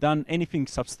done anything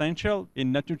substantial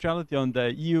in net neutrality on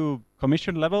the EU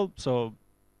Commission level. So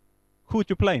who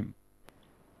to blame?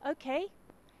 Okay,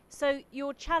 so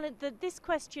this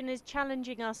question is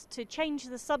challenging us to change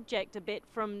the subject a bit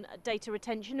from data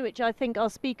retention, which I think our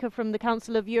speaker from the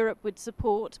Council of Europe would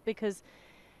support, because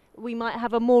we might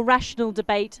have a more rational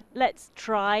debate. Let's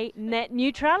try net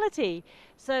neutrality.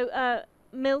 So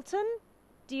Milton,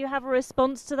 do you have a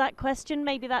response to that question?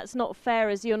 Maybe that's not fair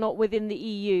as you're not within the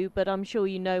EU, but I'm sure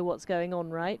you know what's going on,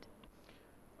 right?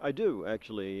 I do,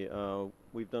 actually.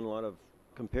 We've done a lot of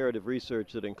comparative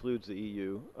research that includes the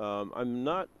EU.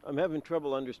 I'm having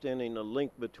trouble understanding the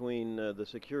link between the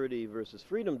security versus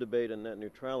freedom debate and net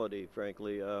neutrality,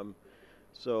 frankly.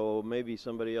 So maybe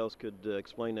somebody else could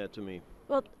explain that to me.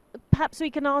 Well, perhaps we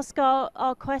can ask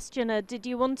our questioner. Did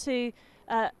you want to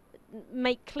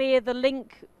make clear the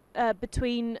link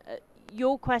between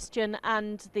your question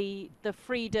and the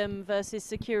freedom versus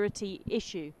security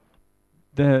issue?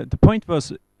 The point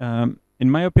was, in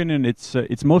my opinion,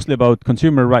 it's mostly about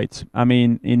consumer rights. I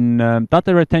mean, in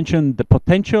data retention, the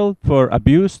potential for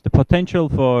abuse, the potential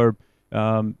for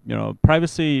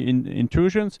privacy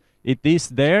intrusions, it is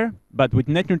there. But with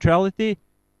net neutrality,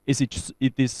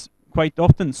 it is quite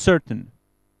often certain.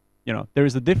 There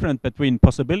is a difference between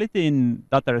possibility in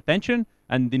data retention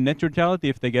and in net neutrality.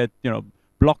 If they get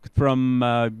blocked from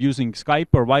using Skype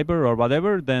or Viber or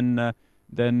whatever, then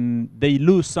they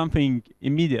lose something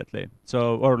immediately.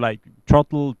 So, or like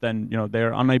throttled, then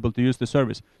they're unable to use the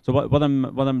service. So what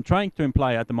I'm trying to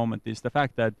imply at the moment is the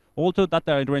fact that although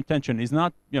data retention is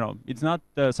not it's not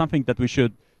something that we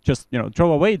should just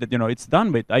throw away, that it's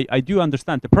done with. I do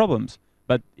understand the problems,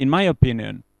 but in my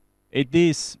opinion, it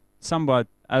is somewhat,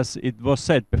 as it was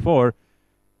said before,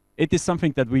 it is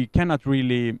something that we cannot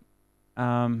really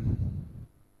it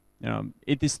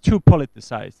is too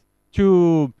politicized,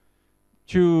 too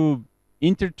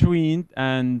intertwined,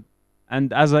 and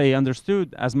as I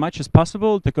understood, as much as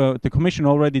possible, the Commission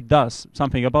already does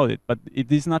something about it. But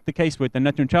it is not the case with the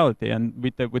net neutrality and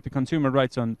with the consumer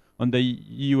rights on the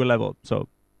EU level. So,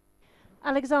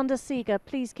 Alexander Seeger,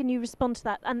 please, can you respond to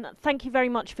that? And thank you very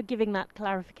much for giving that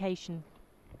clarification.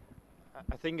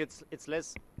 I think it's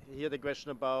less here the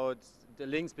question about the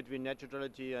links between net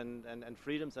neutrality and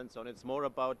freedoms and so on. It's more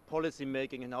about policy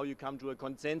making and how you come to a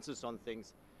consensus on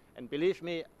things. And believe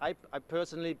me, I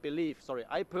personally believe,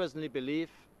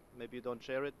 maybe you don't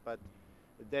share it, but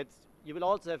that you will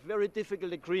also have very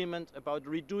difficult agreement about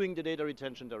redoing the data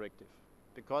retention directive,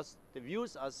 because the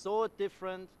views are so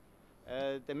different.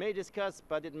 They may discuss,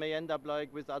 but it may end up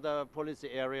like with other policy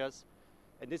areas.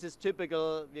 And this is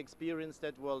typical, we experience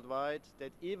that worldwide,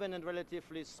 that even in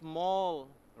relatively small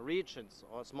regions,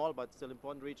 or small but still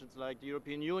important regions like the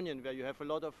European Union, where you have a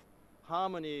lot of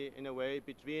harmony in a way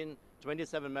between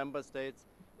 27 member states,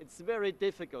 it's very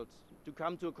difficult to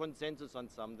come to a consensus on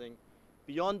something.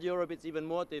 Beyond Europe, it's even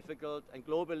more difficult, and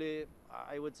globally,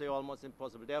 I would say almost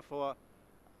impossible. Therefore,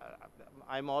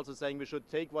 I'm also saying we should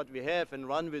take what we have and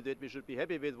run with it. We should be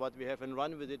happy with what we have and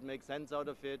run with it, make sense out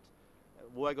of it,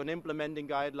 work on implementing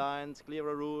guidelines,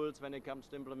 clearer rules when it comes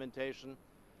to implementation,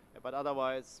 but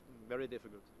otherwise, very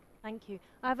difficult. Thank you.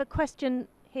 I have a question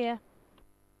here.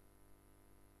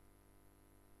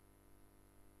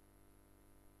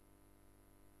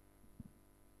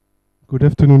 Good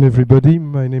afternoon, everybody.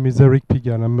 My name is Eric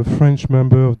Pigalle. I'm a French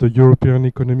member of the European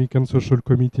Economic and Social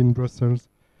Committee in Brussels.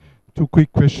 Two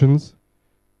quick questions.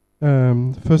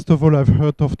 First of all, I've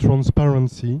heard of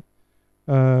transparency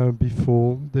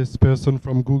before. This person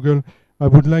from Google, I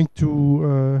would like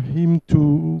him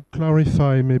to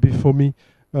clarify maybe for me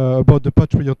about the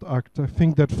Patriot Act. I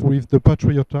think that with the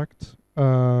Patriot Act,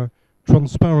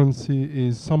 transparency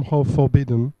is somehow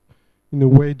forbidden, in a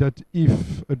way that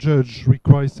if a judge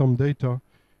requires some data,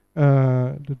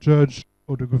 the judge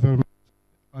or the government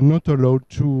are not allowed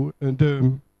to,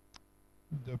 the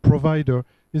provider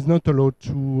is not allowed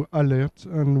to alert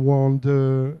and warn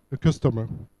the customer,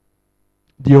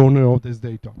 the owner of this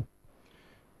data.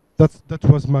 That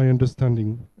was my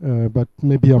understanding, but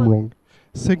maybe I'm wrong.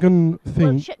 Second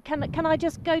thing... Well, can I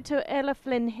just go to Ella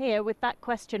Flynn here with that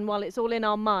question while it's all in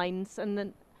our minds, and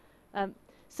then...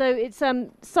 So it's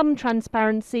some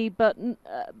transparency, but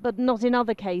not in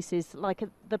other cases, like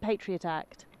the Patriot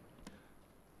Act.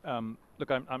 Look,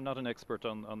 I'm not an expert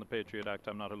on the Patriot Act.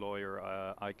 I'm not a lawyer.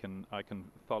 I can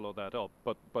follow that up.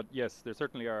 But yes, there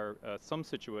certainly are some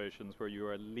situations where you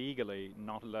are legally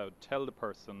not allowed to tell the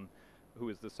person who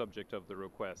is the subject of the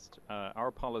request.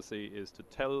 Our policy is to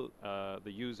tell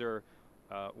the user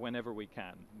whenever we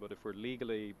can. But if we're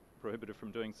legally prohibited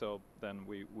from doing so, then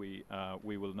we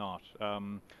will not.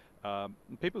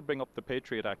 People bring up the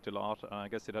Patriot Act a lot. I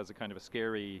guess it has a kind of a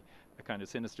scary, a kind of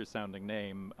sinister sounding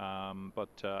name, but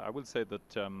I will say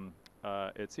that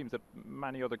it seems that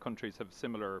many other countries have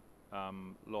similar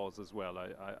laws as well.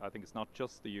 I think it's not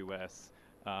just the US.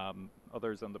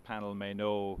 Others on the panel may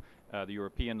know the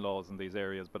European laws in these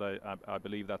areas, but I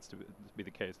believe that's to be the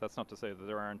case. That's not to say that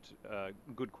there aren't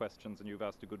good questions, and you've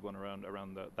asked a good one around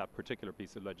that particular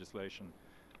piece of legislation.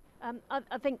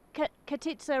 I think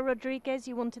Katitza Rodriguez,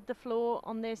 you wanted the floor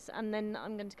on this, and then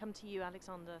I'm going to come to you,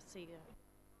 Alexander Seeger.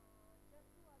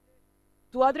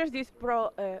 To address this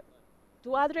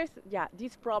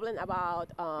this problem about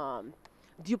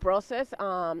due process,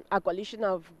 a coalition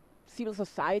of civil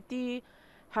society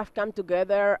have come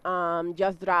together,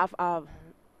 just draft a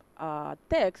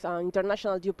text, an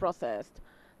international due process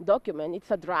document.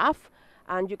 It's a draft,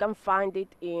 and you can find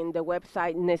it in the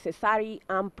website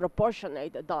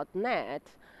necessaryandproportionate.net,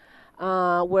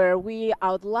 where we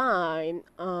outline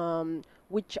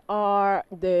which are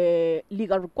the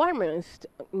legal requirements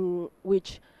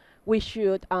which we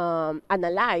should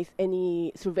analyze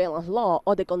any surveillance law,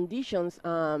 or the conditions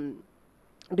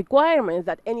requirements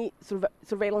that any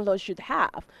surveillance law should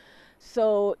have.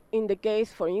 So in the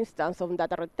case, for instance, of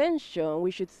data retention,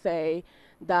 we should say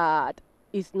that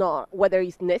it's not whether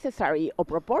it's necessary or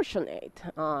proportionate,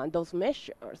 those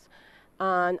measures.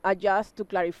 And just to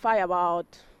clarify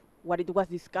about what it was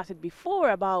discussed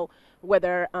before about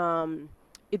whether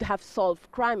it have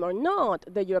solved crime or not,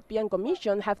 the European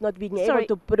Commission has not been able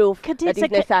to prove that it's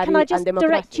necessary. Can I just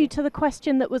direct you to the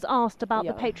question that was asked about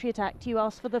the Patriot Act? You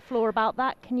asked for the floor about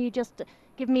that. Can you just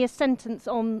give me a sentence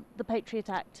on the Patriot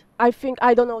Act? I think,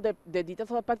 I don't know the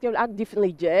details of the Patriot Act.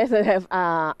 Definitely, yes, it has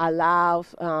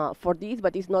allows for this,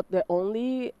 but it's not the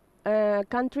only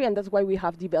country, and that's why we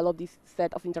have developed this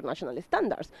set of international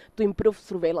standards to improve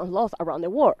surveillance laws around the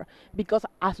world. Because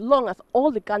as long as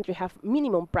all the countries have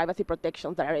minimum privacy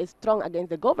protections that are strong against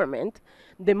the government,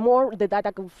 the more the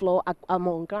data can flow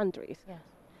among countries. Yes.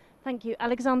 Thank you.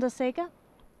 Alexander Sega?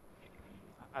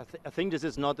 I think this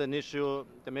is not an issue.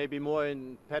 There may be more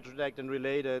in Patriot Act and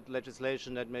related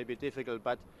legislation that may be difficult,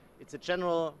 but it's a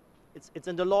general, it's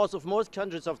in the laws of most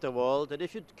countries of the world that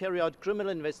if you carry out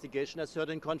criminal investigation, there's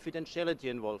certain confidentiality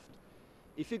involved.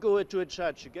 If you go to a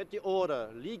judge, you get the order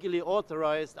legally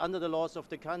authorized under the laws of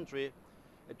the country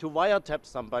to wiretap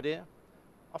somebody.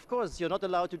 Of course, you're not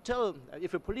allowed to tell,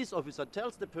 if a police officer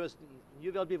tells the person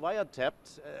you will be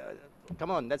wiretapped,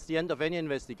 come on, that's the end of any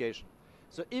investigation.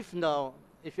 So if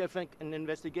you have an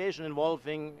investigation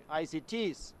involving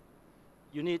ICTs,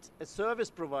 you need a service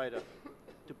provider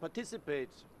to participate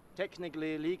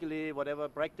technically, legally, whatever,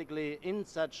 practically in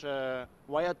such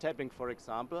wiretapping, for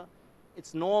example.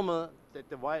 It's normal that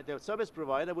the service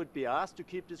provider would be asked to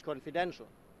keep this confidential.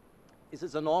 This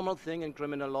is a normal thing in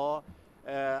criminal law.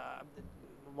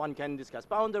 One can discuss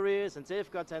boundaries and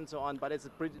safeguards and so on, but it's a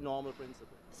pretty normal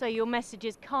principle. So your message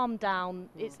is calm down,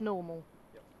 it's normal.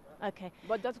 Okay.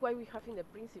 But that's why we have in the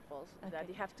principles that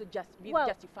they have to just be well,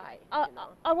 justified.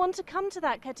 I want to come to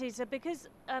that, Katiza, because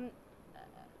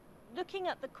looking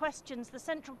at the questions, the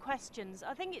central questions,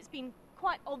 I think it's been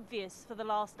quite obvious for the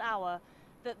last hour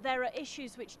that there are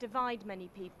issues which divide many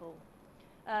people.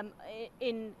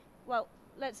 Well,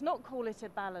 let's not call it a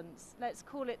balance. Let's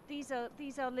call it, these are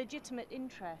legitimate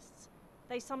interests.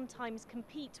 They sometimes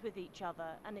compete with each other,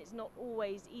 and it's not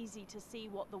always easy to see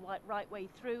what the right way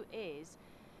through is.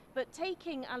 But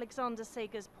taking Alexander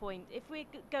Sega's point, if we're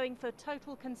going for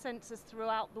total consensus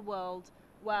throughout the world,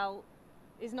 well,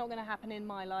 it's not going to happen in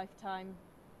my lifetime,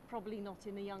 probably not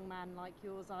in a young man like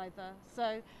yours either.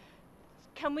 So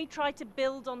can we try to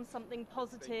build on something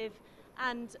positive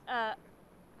and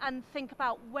think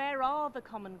about where are the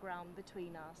common ground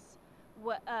between us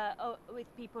with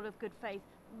people of good faith?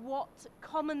 What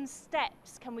common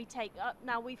steps can we take?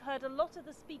 Now, we've heard a lot of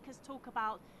the speakers talk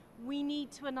about we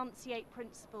need to enunciate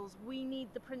principles. We need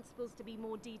the principles to be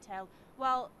more detailed.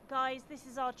 Well, guys, this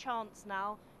is our chance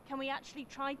now. Can we actually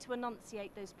try to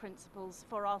enunciate those principles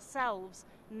for ourselves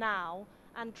now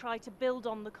and try to build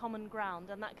on the common ground?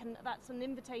 And that's an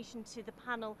invitation to the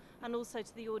panel and also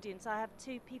to the audience. I have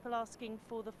two people asking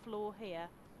for the floor here.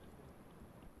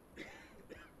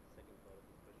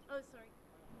 Oh, sorry.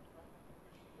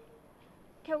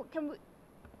 Can we,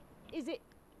 is it?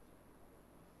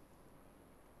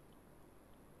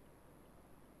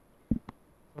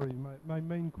 Sorry, my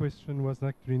main question was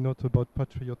actually not about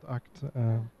Patriot Act.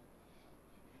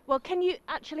 Well, can you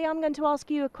actually, I'm going to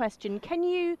ask you a question. Can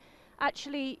you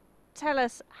actually tell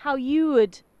us how you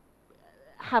would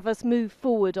have us move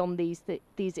forward on these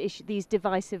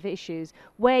divisive issues,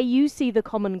 where you see the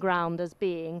common ground as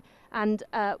being, and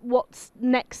what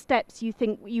next steps you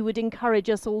think you would encourage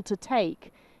us all to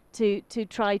take to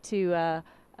try to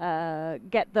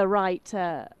get the right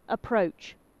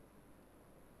approach?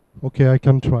 Okay, I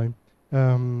can try.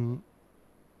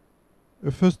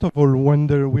 First of all, when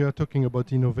we are talking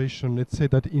about innovation, let's say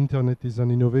that internet is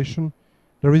an innovation.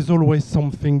 There is always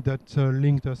something that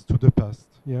linked us to the past,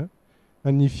 yeah?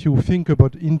 And if you think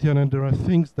about internet, there are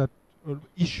things that,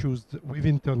 issues with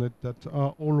internet that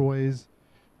are always,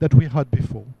 that we had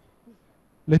before.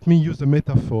 Let me use a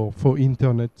metaphor for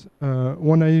internet.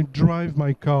 When I drive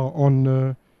my car on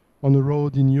a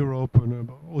road in Europe, on an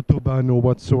autobahn or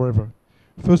whatsoever,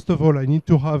 first of all, I need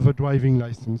to have a driving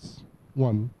license,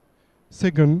 one.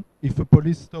 Second, if the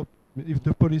police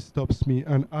stops me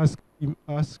and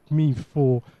asks me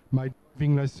for my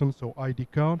driving license or ID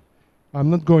card, I'm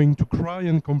not going to cry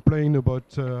and complain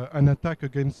about an attack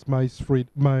against my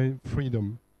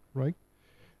freedom, right?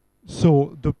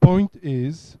 So the point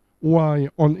is why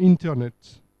on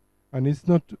internet, and it's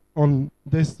not on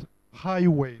this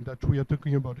highway that we are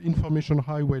talking about, information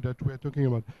highway that we are talking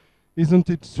about, isn't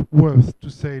it worth to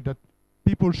say that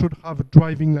people should have a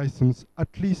driving license at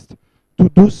least to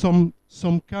do some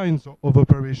kinds of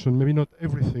operation, maybe not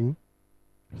everything,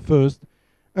 first,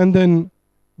 and then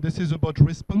this is about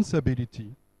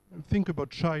responsibility. Think about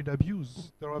child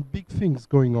abuse. There are big things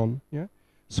going on, yeah?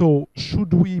 So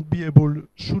should we be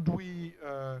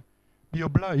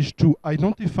obliged to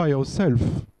identify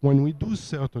ourselves when we do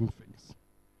certain things,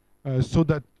 so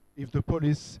that if the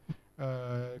police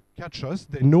catch us,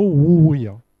 they know who we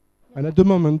are. And at the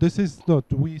moment, this is not,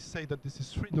 we say that this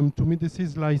is freedom. To me, this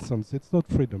is license. It's not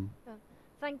freedom.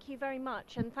 Thank you very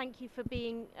much, and thank you for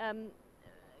being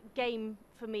game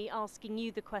for me asking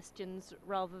you the questions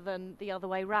rather than the other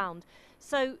way round.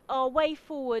 So our way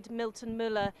forward, Milton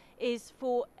Muller, is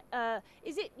for,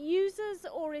 is it users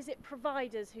or is it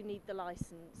providers who need the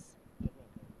license?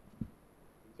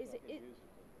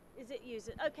 Is it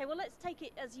users? Okay, well let's take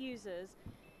it as users.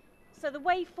 So the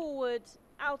way forward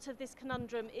out of this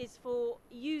conundrum is for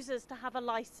users to have a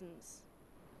license.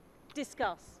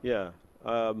 Discuss. Yeah,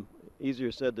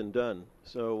 easier said than done.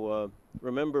 So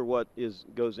remember what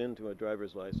goes into a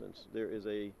driver's license. There is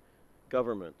a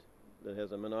government that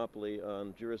has a monopoly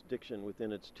on jurisdiction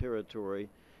within its territory.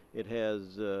 It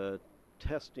has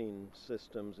testing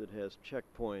systems, it has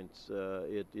checkpoints,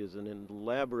 it is an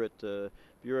elaborate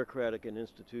bureaucratic and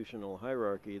institutional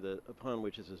hierarchy upon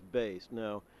which this is based.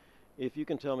 Now, if you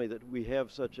can tell me that we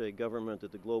have such a government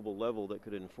at the global level that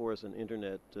could enforce an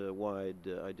internet-wide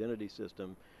identity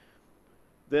system,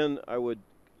 then I would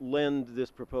lend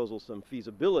this proposal some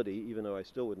feasibility, even though I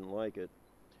still wouldn't like it.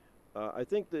 I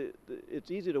think that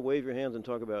it's easy to wave your hands and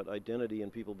talk about identity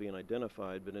and people being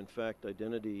identified, but in fact,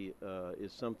 identity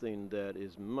is something that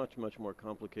is much, much more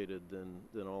complicated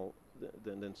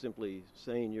than simply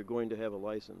saying you're going to have a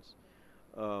license.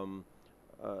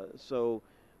 So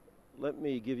let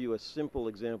me give you a simple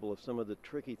example of some of the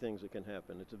tricky things that can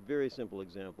happen. It's a very simple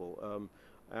example.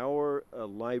 Our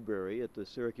library at the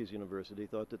Syracuse University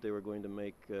thought that they were going to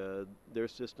make their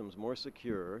systems more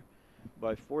secure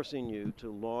by forcing you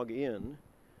to log in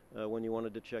when you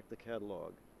wanted to check the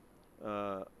catalog.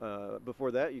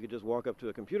 Before that, you could just walk up to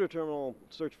a computer terminal,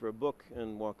 search for a book,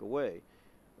 and walk away.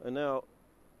 And now,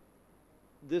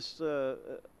 this,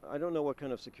 I don't know what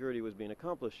kind of security was being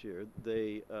accomplished here.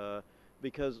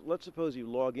 Because let's suppose you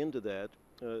log into that,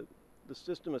 the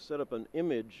system has set up an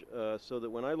image so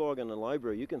that when I log in the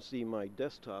library, you can see my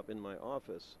desktop in my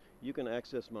office. You can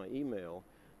access my email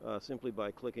simply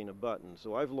by clicking a button.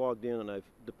 So I've logged in and I've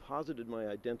deposited my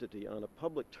identity on a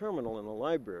public terminal in the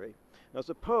library. Now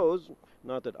suppose,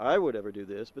 not that I would ever do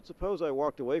this, but suppose I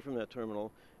walked away from that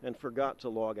terminal and forgot to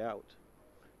log out.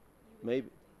 Maybe,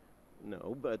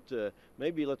 no, but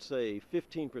maybe let's say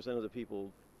 15% of the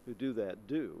people who do that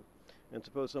do. And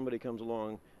suppose somebody comes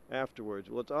along afterwards.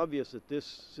 Well, it's obvious that this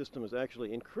system has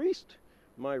actually increased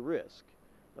my risk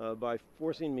by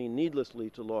forcing me needlessly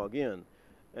to log in.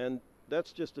 And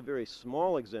that's just a very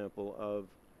small example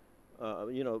of,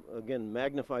 again,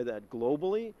 magnify that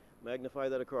globally, magnify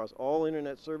that across all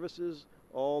internet services,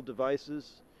 all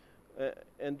devices.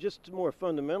 And just more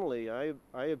fundamentally, I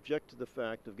object to the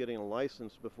fact of getting a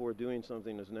license before doing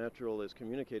something as natural as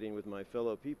communicating with my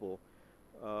fellow people.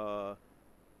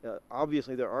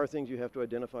 Obviously, there are things you have to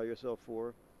identify yourself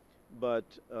for, but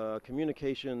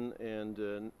communication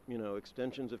and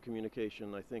extensions of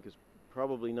communication, I think, is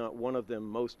probably not one of them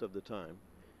most of the time.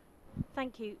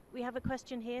 Thank you. We have a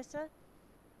question here, sir.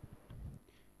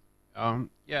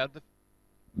 Yeah,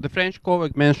 the French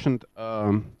colleague mentioned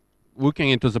looking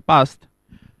into the past,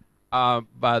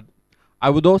 but I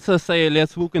would also say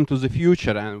let's look into the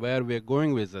future and where we're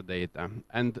going with the data.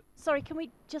 And sorry, can we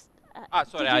just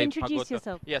sorry, did you introduce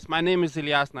yourself? Yes, my name is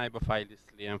Ilyas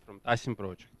Naibafailisli. I'm from Tassim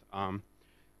project.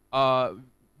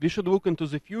 We should look into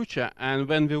the future, and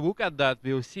when we look at that,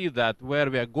 we'll see that where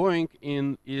we are going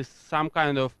in is some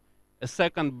kind of a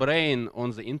second brain on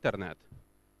the internet.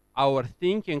 Our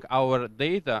thinking, our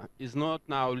data is not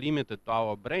now limited to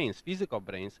our brains, physical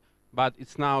brains, but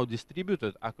it's now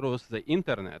distributed across the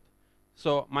internet.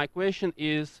 So my question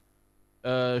is,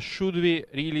 should we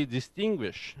really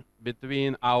distinguish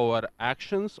between our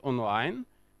actions online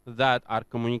that are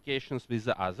communications with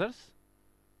the others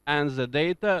and the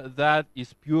data that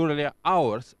is purely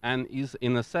ours and is,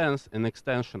 in a sense, an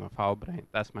extension of our brain?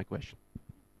 That's my question.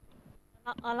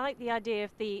 I like the idea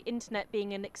of the internet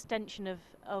being an extension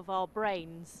of our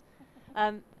brains.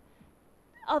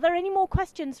 Are there any more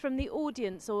questions from the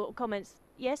audience or comments?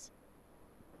 Yes?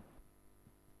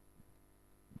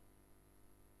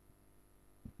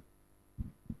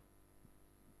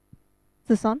 Is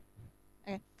this on?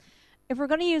 Okay. If we're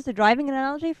going to use the driving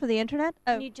analogy for the internet,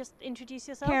 can you just introduce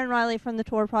yourself? Karen Riley from the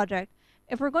Tor Project.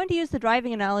 If we're going to use the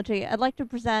driving analogy, I'd like to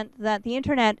present that the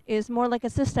internet is more like a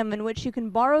system in which you can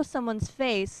borrow someone's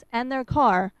face and their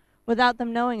car without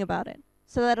them knowing about it.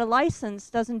 So that a license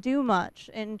doesn't do much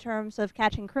in terms of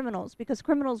catching criminals, because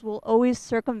criminals will always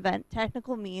circumvent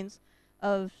technical means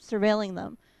of surveilling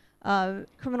them.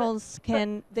 Criminals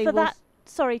can...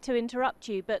 Sorry to interrupt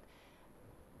you, but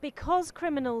because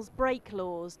criminals break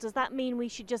laws, does that mean we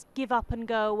should just give up and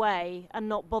go away and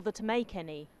not bother to make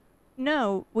any?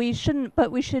 No, we shouldn't, but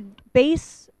we should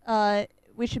base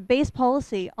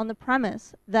policy on the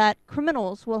premise that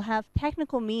criminals will have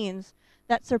technical means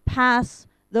that surpass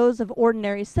those of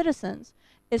ordinary citizens,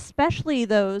 especially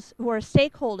those who are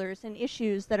stakeholders in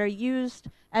issues that are used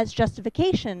as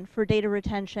justification for data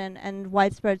retention and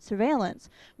widespread surveillance.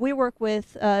 We work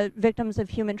with victims of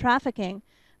human trafficking,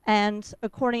 and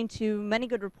according to many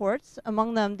good reports,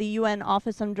 among them the UN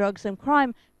Office on Drugs and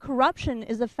Crime, corruption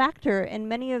is a factor in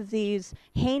many of these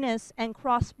heinous and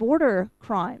cross-border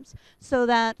crimes, so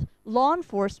that law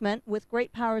enforcement with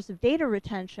great powers of data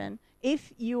retention,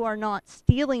 if you are not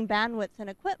stealing bandwidth and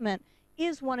equipment,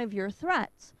 is one of your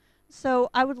threats. So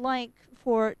I would like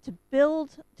to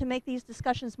make these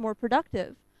discussions more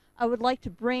productive. I would like to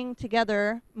bring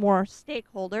together more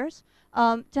stakeholders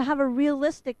to have a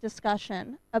realistic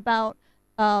discussion about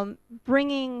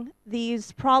bringing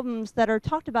these problems that are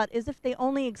talked about as if they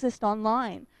only exist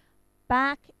online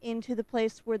back into the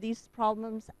place where these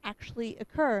problems actually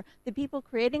occur. The people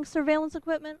creating surveillance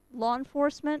equipment, law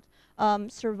enforcement,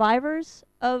 survivors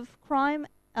of crime,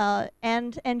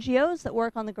 and NGOs that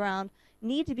work on the ground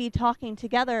need to be talking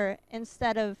together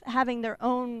instead of having their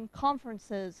own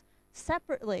conferences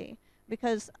separately,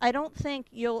 because I don't think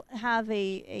you'll have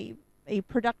a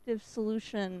productive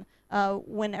solution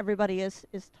when everybody is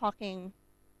talking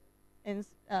in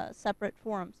separate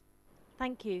forums.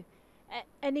 Thank you.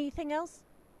 Anything else,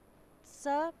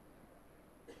 sir?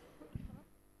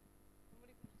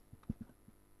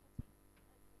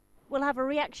 We'll have a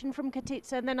reaction from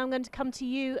Katitsa, and then I'm going to come to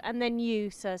you, and then you,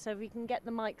 sir, so we can get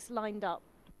the mics lined up.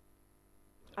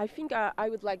 I think I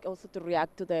would like also to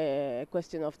react to the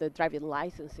question of the driving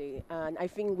licensing, and I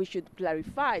think we should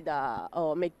clarify that,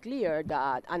 or make clear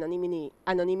that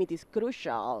anonymity is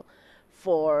crucial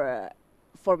for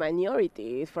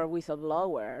minorities, for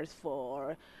whistleblowers,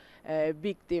 for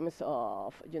victims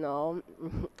of,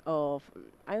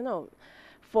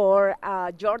 for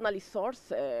journalist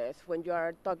sources. When you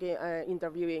are talking,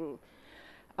 interviewing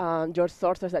your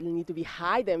sources that need to be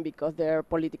hidden because there are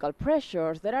political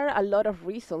pressures. There are a lot of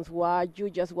reasons why you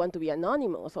just want to be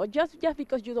anonymous, or just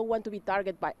because you don't want to be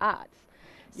targeted by ads,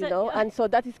 and so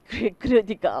that is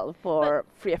critical for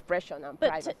free expression and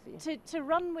privacy. To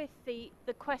run with the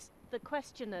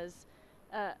questioner's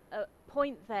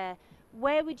point there,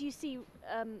 where would you see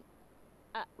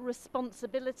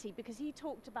responsibility? Because he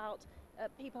talked about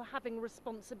people having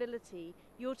responsibility.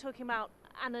 You're talking about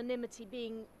anonymity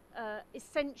being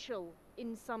essential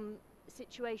in some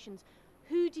situations.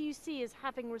 Who do you see as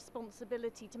having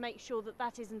responsibility to make sure that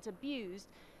that isn't abused?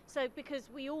 So, because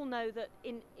we all know that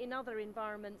in other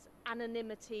environments,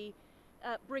 anonymity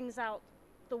brings out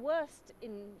the worst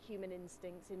in human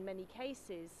instincts in many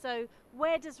cases. So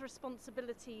where does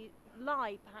responsibility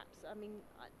lie, perhaps? I mean,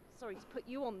 sorry to put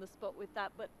you on the spot with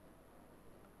that, but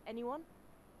anyone?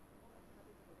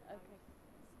 Okay.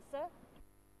 Sir?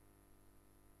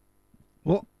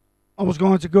 Well, I was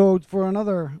going to go for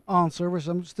another answer, which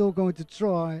I'm still going to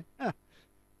try.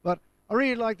 But I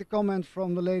really like the comment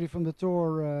from the lady from the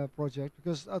Tor project,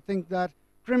 because I think that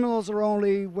criminals are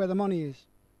only where the money is.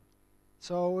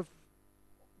 So if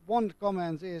one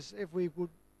comment is, if we would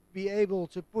be able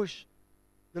to push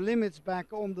the limits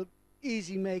back on the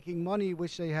easy making money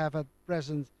which they have at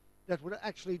present, that would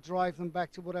actually drive them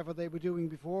back to whatever they were doing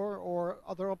before, or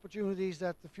other opportunities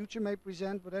that the future may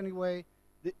present. But anyway,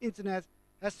 the internet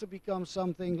has to become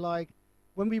something like,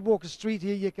 when we walk a street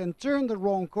here, you can turn the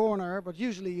wrong corner, but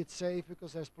usually it's safe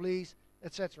because there's police,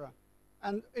 etc.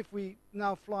 And if we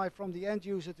now fly from the end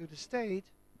user to the state,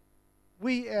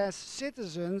 we as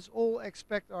citizens all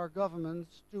expect our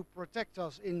governments to protect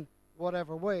us in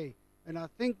whatever way. And I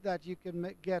think that you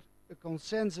can get a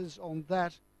consensus on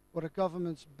that, what a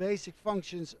government's basic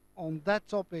functions on that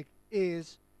topic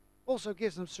is, also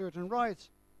gives them certain rights,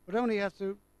 but only have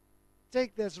to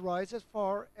take those rights as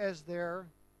far as they're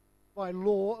by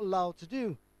law allowed to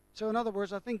do. So in other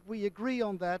words, I think we agree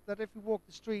on that if we walk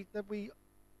the street, that we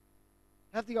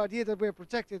have the idea that we're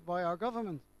protected by our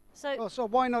government. So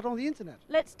why not on the internet?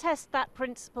 Let's test that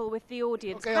principle with the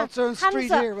audience. Okay, I'll turn straight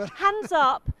here. But hands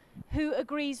up who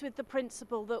agrees with the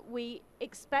principle that we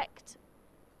expect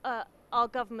our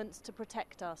governments to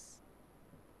protect us.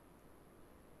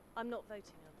 I'm not voting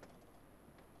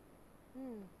on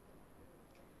it.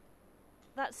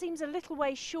 That seems a little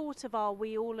way short of our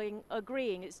we all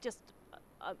agreeing. It's just,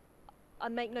 I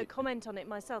make no comment on it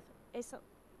myself.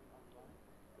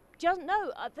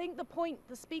 No, I think the point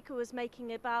the speaker was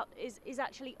making about is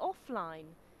actually offline,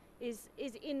 is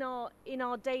in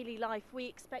our daily life. We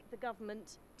expect the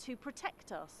government to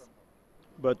protect us.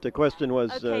 But the question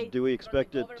was, okay. Do we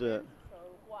expect it?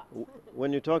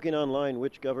 When you're talking online,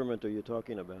 which government are you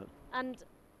talking about? And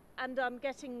I'm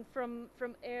getting from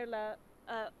Erla,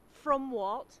 from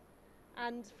what,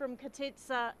 and from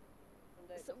Katitsa,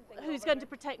 So who's going to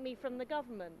protect me from the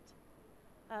government?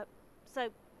 So,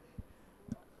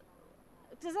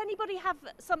 does anybody have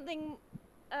something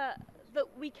that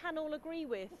we can all agree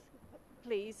with,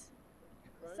 please?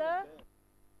 Sir?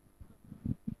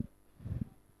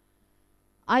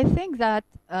 I think that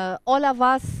all of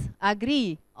us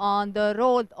agree on the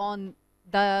role, on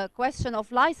the question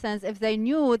of license, if they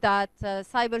knew that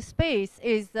cyberspace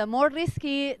is more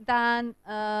risky than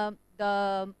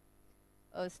the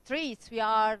streets we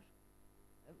are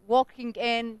walking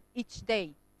in each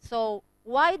day. So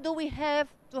why do we have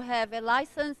to have a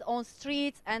license on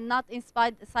streets and not in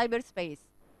cyberspace?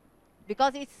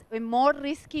 Because it's a more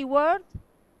risky world?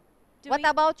 What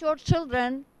about your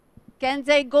children? Can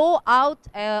they go out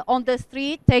on the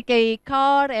street, take a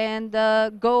car and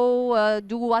go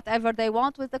do whatever they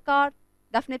want with the car?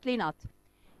 Definitely not.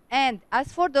 And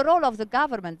as for the role of the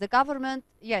government,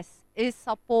 yes, is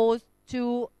supposed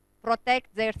to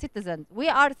protect their citizens. We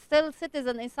are still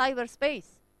citizens in cyberspace.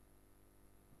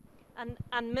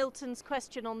 And Milton's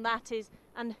question on that is,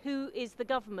 and who is the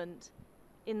government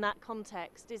in that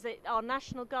context? Is it our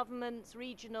national governments,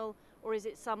 regional, or is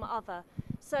it some other?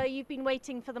 So you've been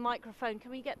waiting for the microphone. Can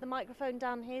we get the microphone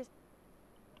down here?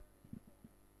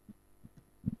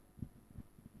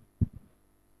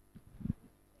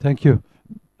 Thank you.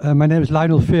 My name is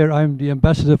Lionel Veer. I'm the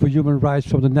ambassador for human rights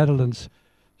from the Netherlands.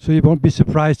 So you won't be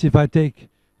surprised if I take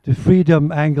the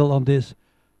freedom angle on this.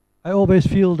 I always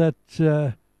feel that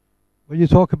when you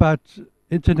talk about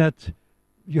internet,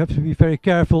 you have to be very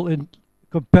careful in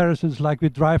comparisons like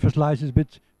with driver's license,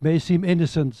 which may seem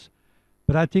innocent.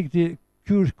 But I think the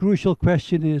crucial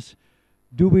question is,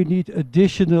 do we need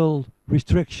additional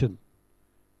restriction?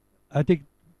 I think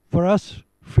for us,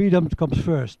 freedom comes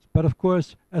first. But of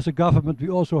course, as a government, we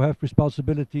also have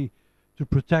responsibility to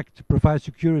protect, to provide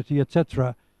security,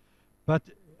 etc. But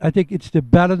I think it's the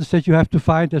balance that you have to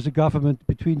find as a government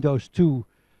between those two.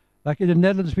 Like in the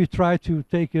Netherlands, we try to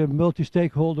take a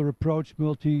multi-stakeholder approach,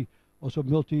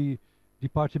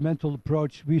 multi-departmental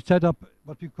approach. We set up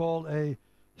what we call a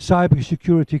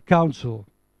cybersecurity council,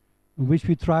 in which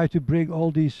we try to bring all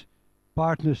these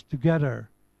partners together,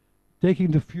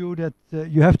 taking the view that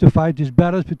you have to find this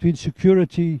balance between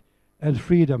security and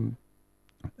freedom,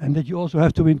 and that you also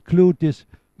have to include this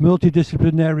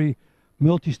multidisciplinary,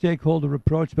 multi-stakeholder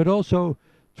approach, but also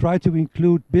try to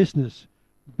include business,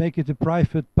 make it a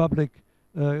private-public,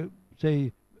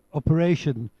 say,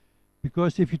 operation.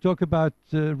 Because if you talk about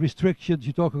restrictions,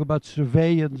 you talk about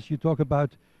surveillance, you talk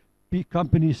about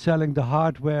companies selling the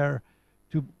hardware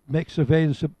to make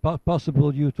surveillance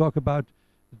possible, you talk about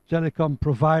telecom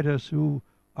providers who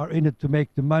are in it to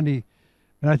make the money.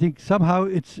 And I think somehow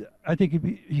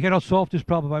you cannot solve this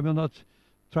problem. I will not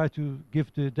try to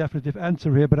give the definitive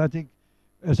answer here, but I think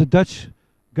as a Dutch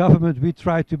government, we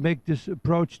try to make this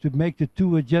approach to make the two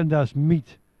agendas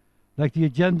meet, like the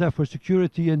agenda for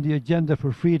security and the agenda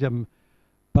for freedom.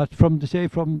 But from the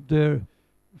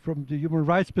human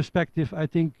rights perspective, I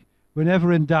think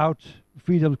whenever in doubt,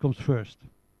 freedom comes first.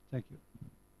 Thank you.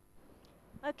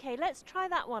 Okay, let's try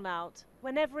that one out.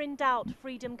 Whenever in doubt,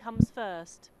 freedom comes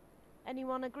first.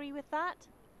 Anyone agree with that?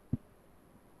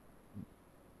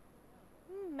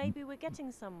 Maybe we're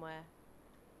getting somewhere.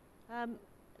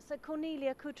 So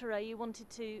Cornelia Kutera, you wanted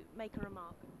to make a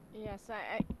remark. Yes,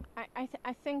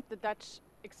 I think the Dutch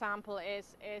example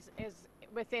is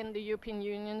within the European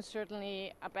Union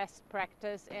certainly a best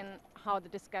practice in how the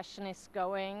discussion is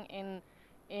going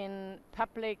in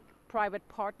public-private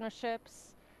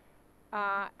partnerships.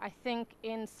 I think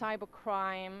in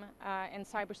cybercrime and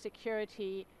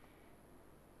cybersecurity,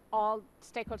 all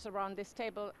stakeholders around this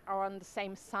table are on the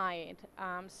same side.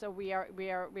 So we are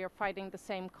fighting the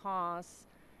same cause,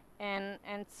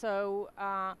 and so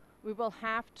we will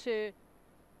have to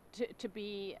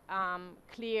be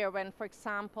clear when, for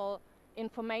example,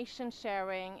 information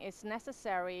sharing is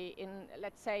necessary in,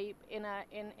 let's say, in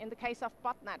the case of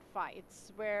botnet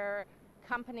fights, where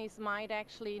companies might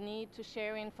actually need to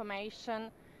share information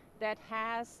that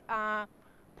has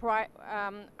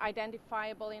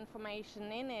identifiable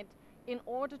information in it in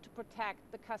order to protect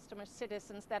the customer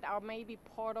citizens that are maybe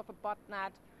part of a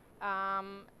botnet,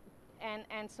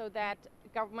 and so that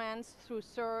governments through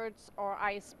CERTs or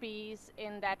ISPs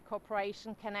in that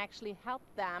cooperation can actually help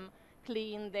them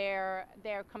clean their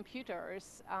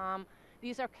computers.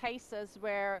 These are cases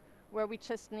where we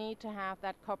just need to have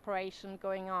that cooperation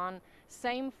going on.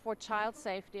 Same for child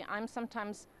safety. I'm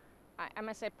sometimes, I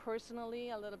must say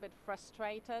personally, a little bit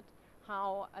frustrated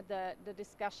how the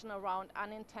discussion around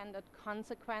unintended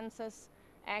consequences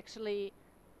actually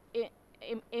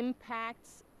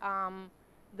impacts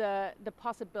the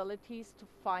possibilities to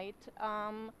fight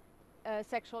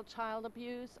sexual child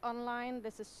abuse online.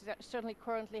 This is certainly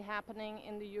currently happening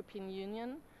in the European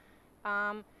Union.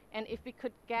 And if we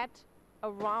could get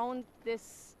around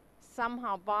this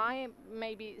somehow by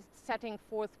maybe setting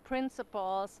forth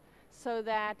principles so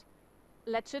that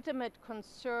legitimate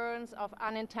concerns of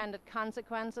unintended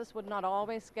consequences would not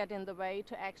always get in the way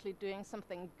to actually doing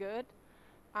something good,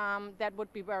 that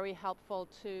would be very helpful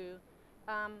too.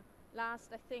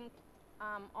 Last, I think,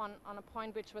 on a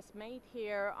point which was made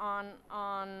here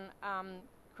on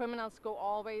criminals go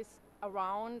always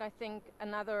around, I think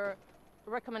another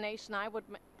recommendation I would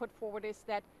put forward is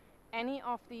that any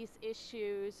of these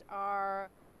issues are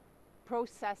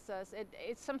processes.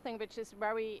 It's something which is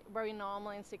very, very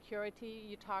normal in security.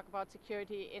 You talk about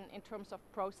security in terms of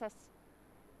process,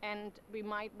 and we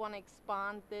might want to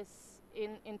expand this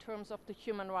in terms of the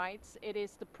human rights. It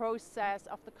is the process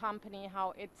of the company,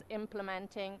 how it's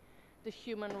implementing the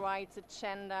human rights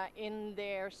agenda in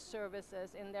their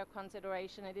services, in their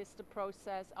consideration. It is the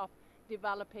process of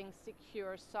developing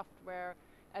secure software,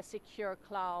 a secure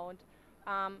cloud,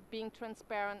 being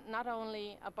transparent not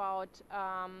only about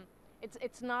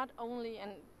it's not only,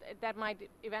 and that might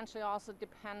eventually also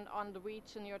depend on the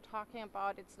region you're talking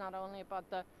about, it's not only about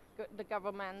the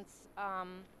governments,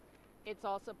 it's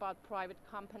also about private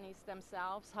companies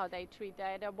themselves, how they treat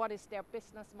data, what is their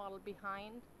business model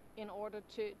behind in order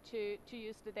to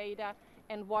use the data,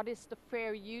 and what is the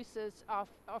fair uses of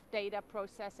data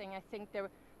processing. I think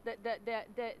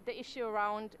the issue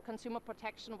around consumer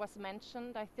protection was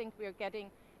mentioned. I think we are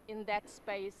getting in that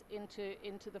space into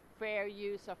the fair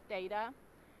use of data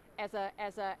as a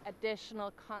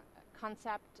additional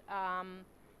concept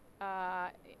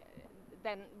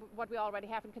than what we already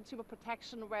have in consumer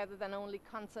protection, rather than only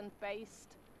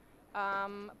consent-based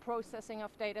processing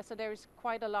of data. So there is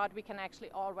quite a lot we can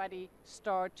actually already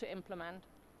start to implement.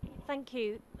 Thank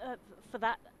you for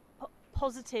that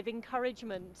positive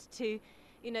encouragement to,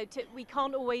 we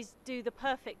can't always do the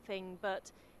perfect thing,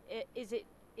 but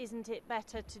isn't it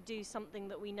better to do something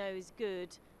that we know is good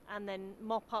and then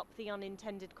mop up the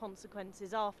unintended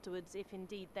consequences afterwards if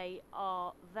indeed they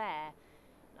are there?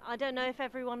 I don't know if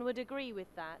everyone would agree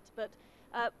with that, but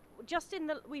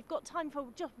we've got time for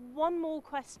just one more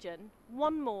question.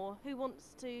 One more. Who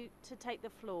wants to take the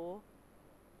floor?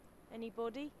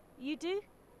 Anybody? You do?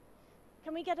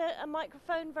 Can we get a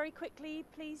microphone very quickly,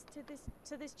 please,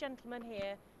 to this gentleman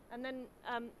here? And then,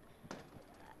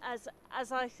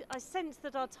 as I sense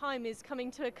that our time is coming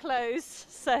to a close,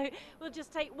 so we'll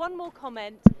just take one more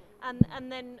comment,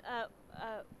 and then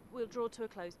we'll draw to a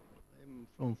close. I'm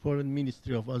from Foreign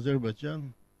Ministry of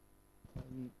Azerbaijan.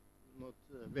 I'm not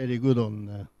very good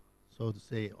on, so to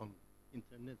say, on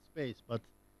internet space, but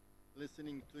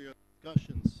listening to your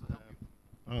discussions,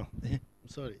 I'm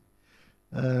sorry.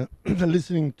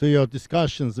 Listening to your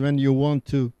discussions when you want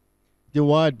to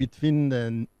divide between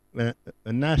the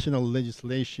national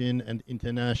legislation and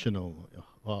international,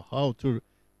 how to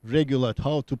regulate,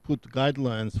 how to put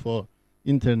guidelines for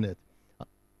internet.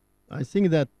 I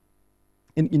think that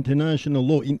in international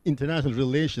law, in international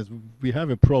relations, we have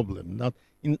a problem. That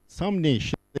in some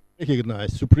nations they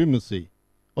recognize supremacy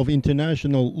of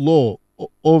international law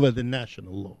over the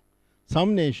national law.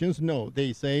 Some nations, no,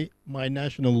 they say my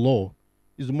national law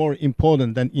is more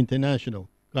important than international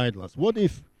guidelines. What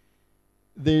if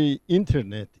the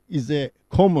internet is a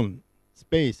common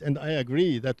space? And I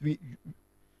agree that we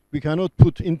cannot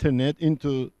put internet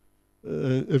into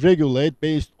regulate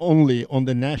based only on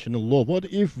the national law. What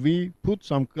if we put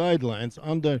some guidelines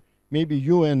under maybe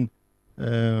UN,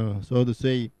 so to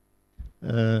say,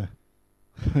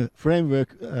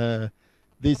 framework,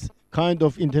 this kind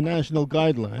of international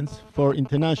guidelines for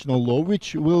international law,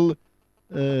 which will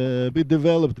be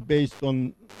developed based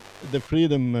on the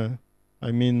freedom,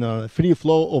 free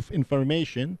flow of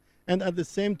information, and at the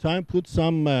same time put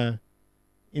some,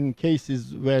 in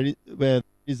cases where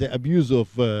is the abuse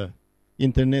of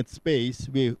internet space,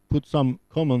 we put some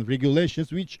common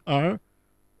regulations which are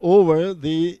over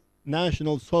the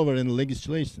national sovereign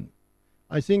legislation.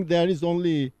 I think there is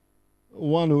only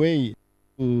one way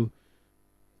to,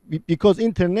 because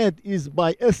internet is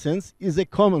by essence is a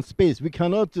common space. We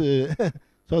cannot so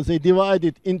to say divide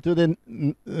it into the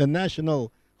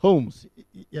national homes.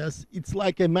 Yes, it's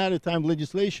like a maritime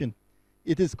legislation.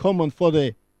 It is common for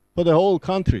the whole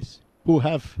countries who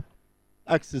have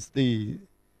access the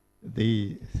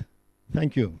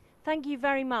thank you. Thank you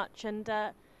very much, and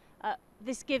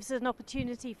this gives an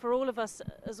opportunity for all of us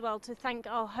as well to thank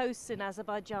our hosts in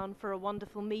Azerbaijan for a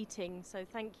wonderful meeting. So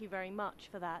thank you very much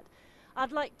for that.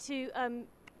 I'd like to,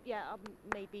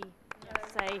 maybe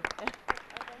say,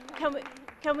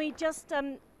 can we just,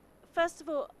 first of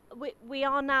all, we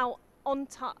are now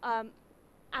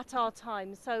at our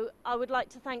time. So I would like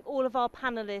to thank all of our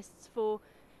panelists for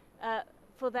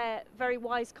their very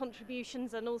wise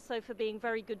contributions and also for being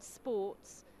very good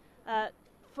sports.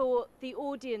 For the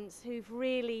audience who've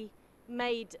really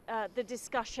made the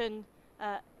discussion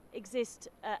exist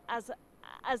as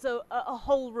a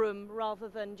whole room rather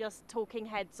than just talking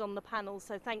heads on the panel.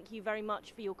 So thank you very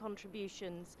much for your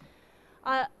contributions.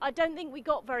 I don't think we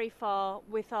got very far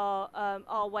with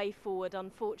our way forward,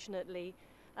 unfortunately.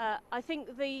 I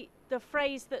think the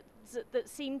phrase that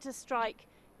seemed to strike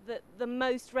the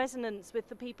most resonance with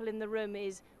the people in the room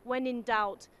is, when in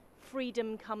doubt,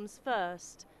 freedom comes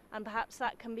first. And perhaps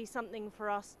that can be something for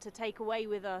us to take away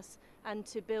with us and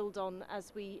to build on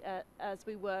as we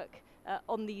work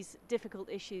on these difficult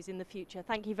issues in the future.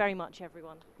 Thank you very much,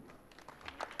 everyone.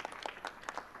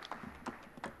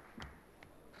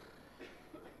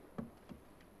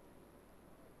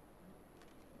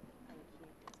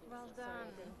 Well done. Sorry,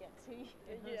 I didn't get to you.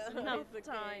 Yeah, Enough it's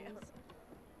okay. times.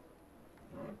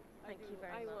 Thank you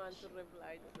very I much. want to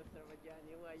reply to Mr.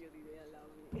 Bajani why you didn't allow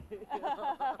me.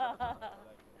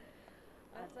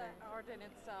 That's an art in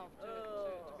itself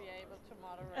to be able to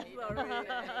moderate. Sorry.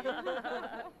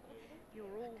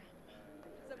 You're all.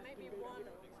 So maybe one.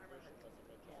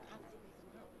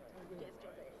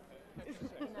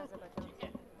 In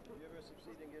Azerbaijan.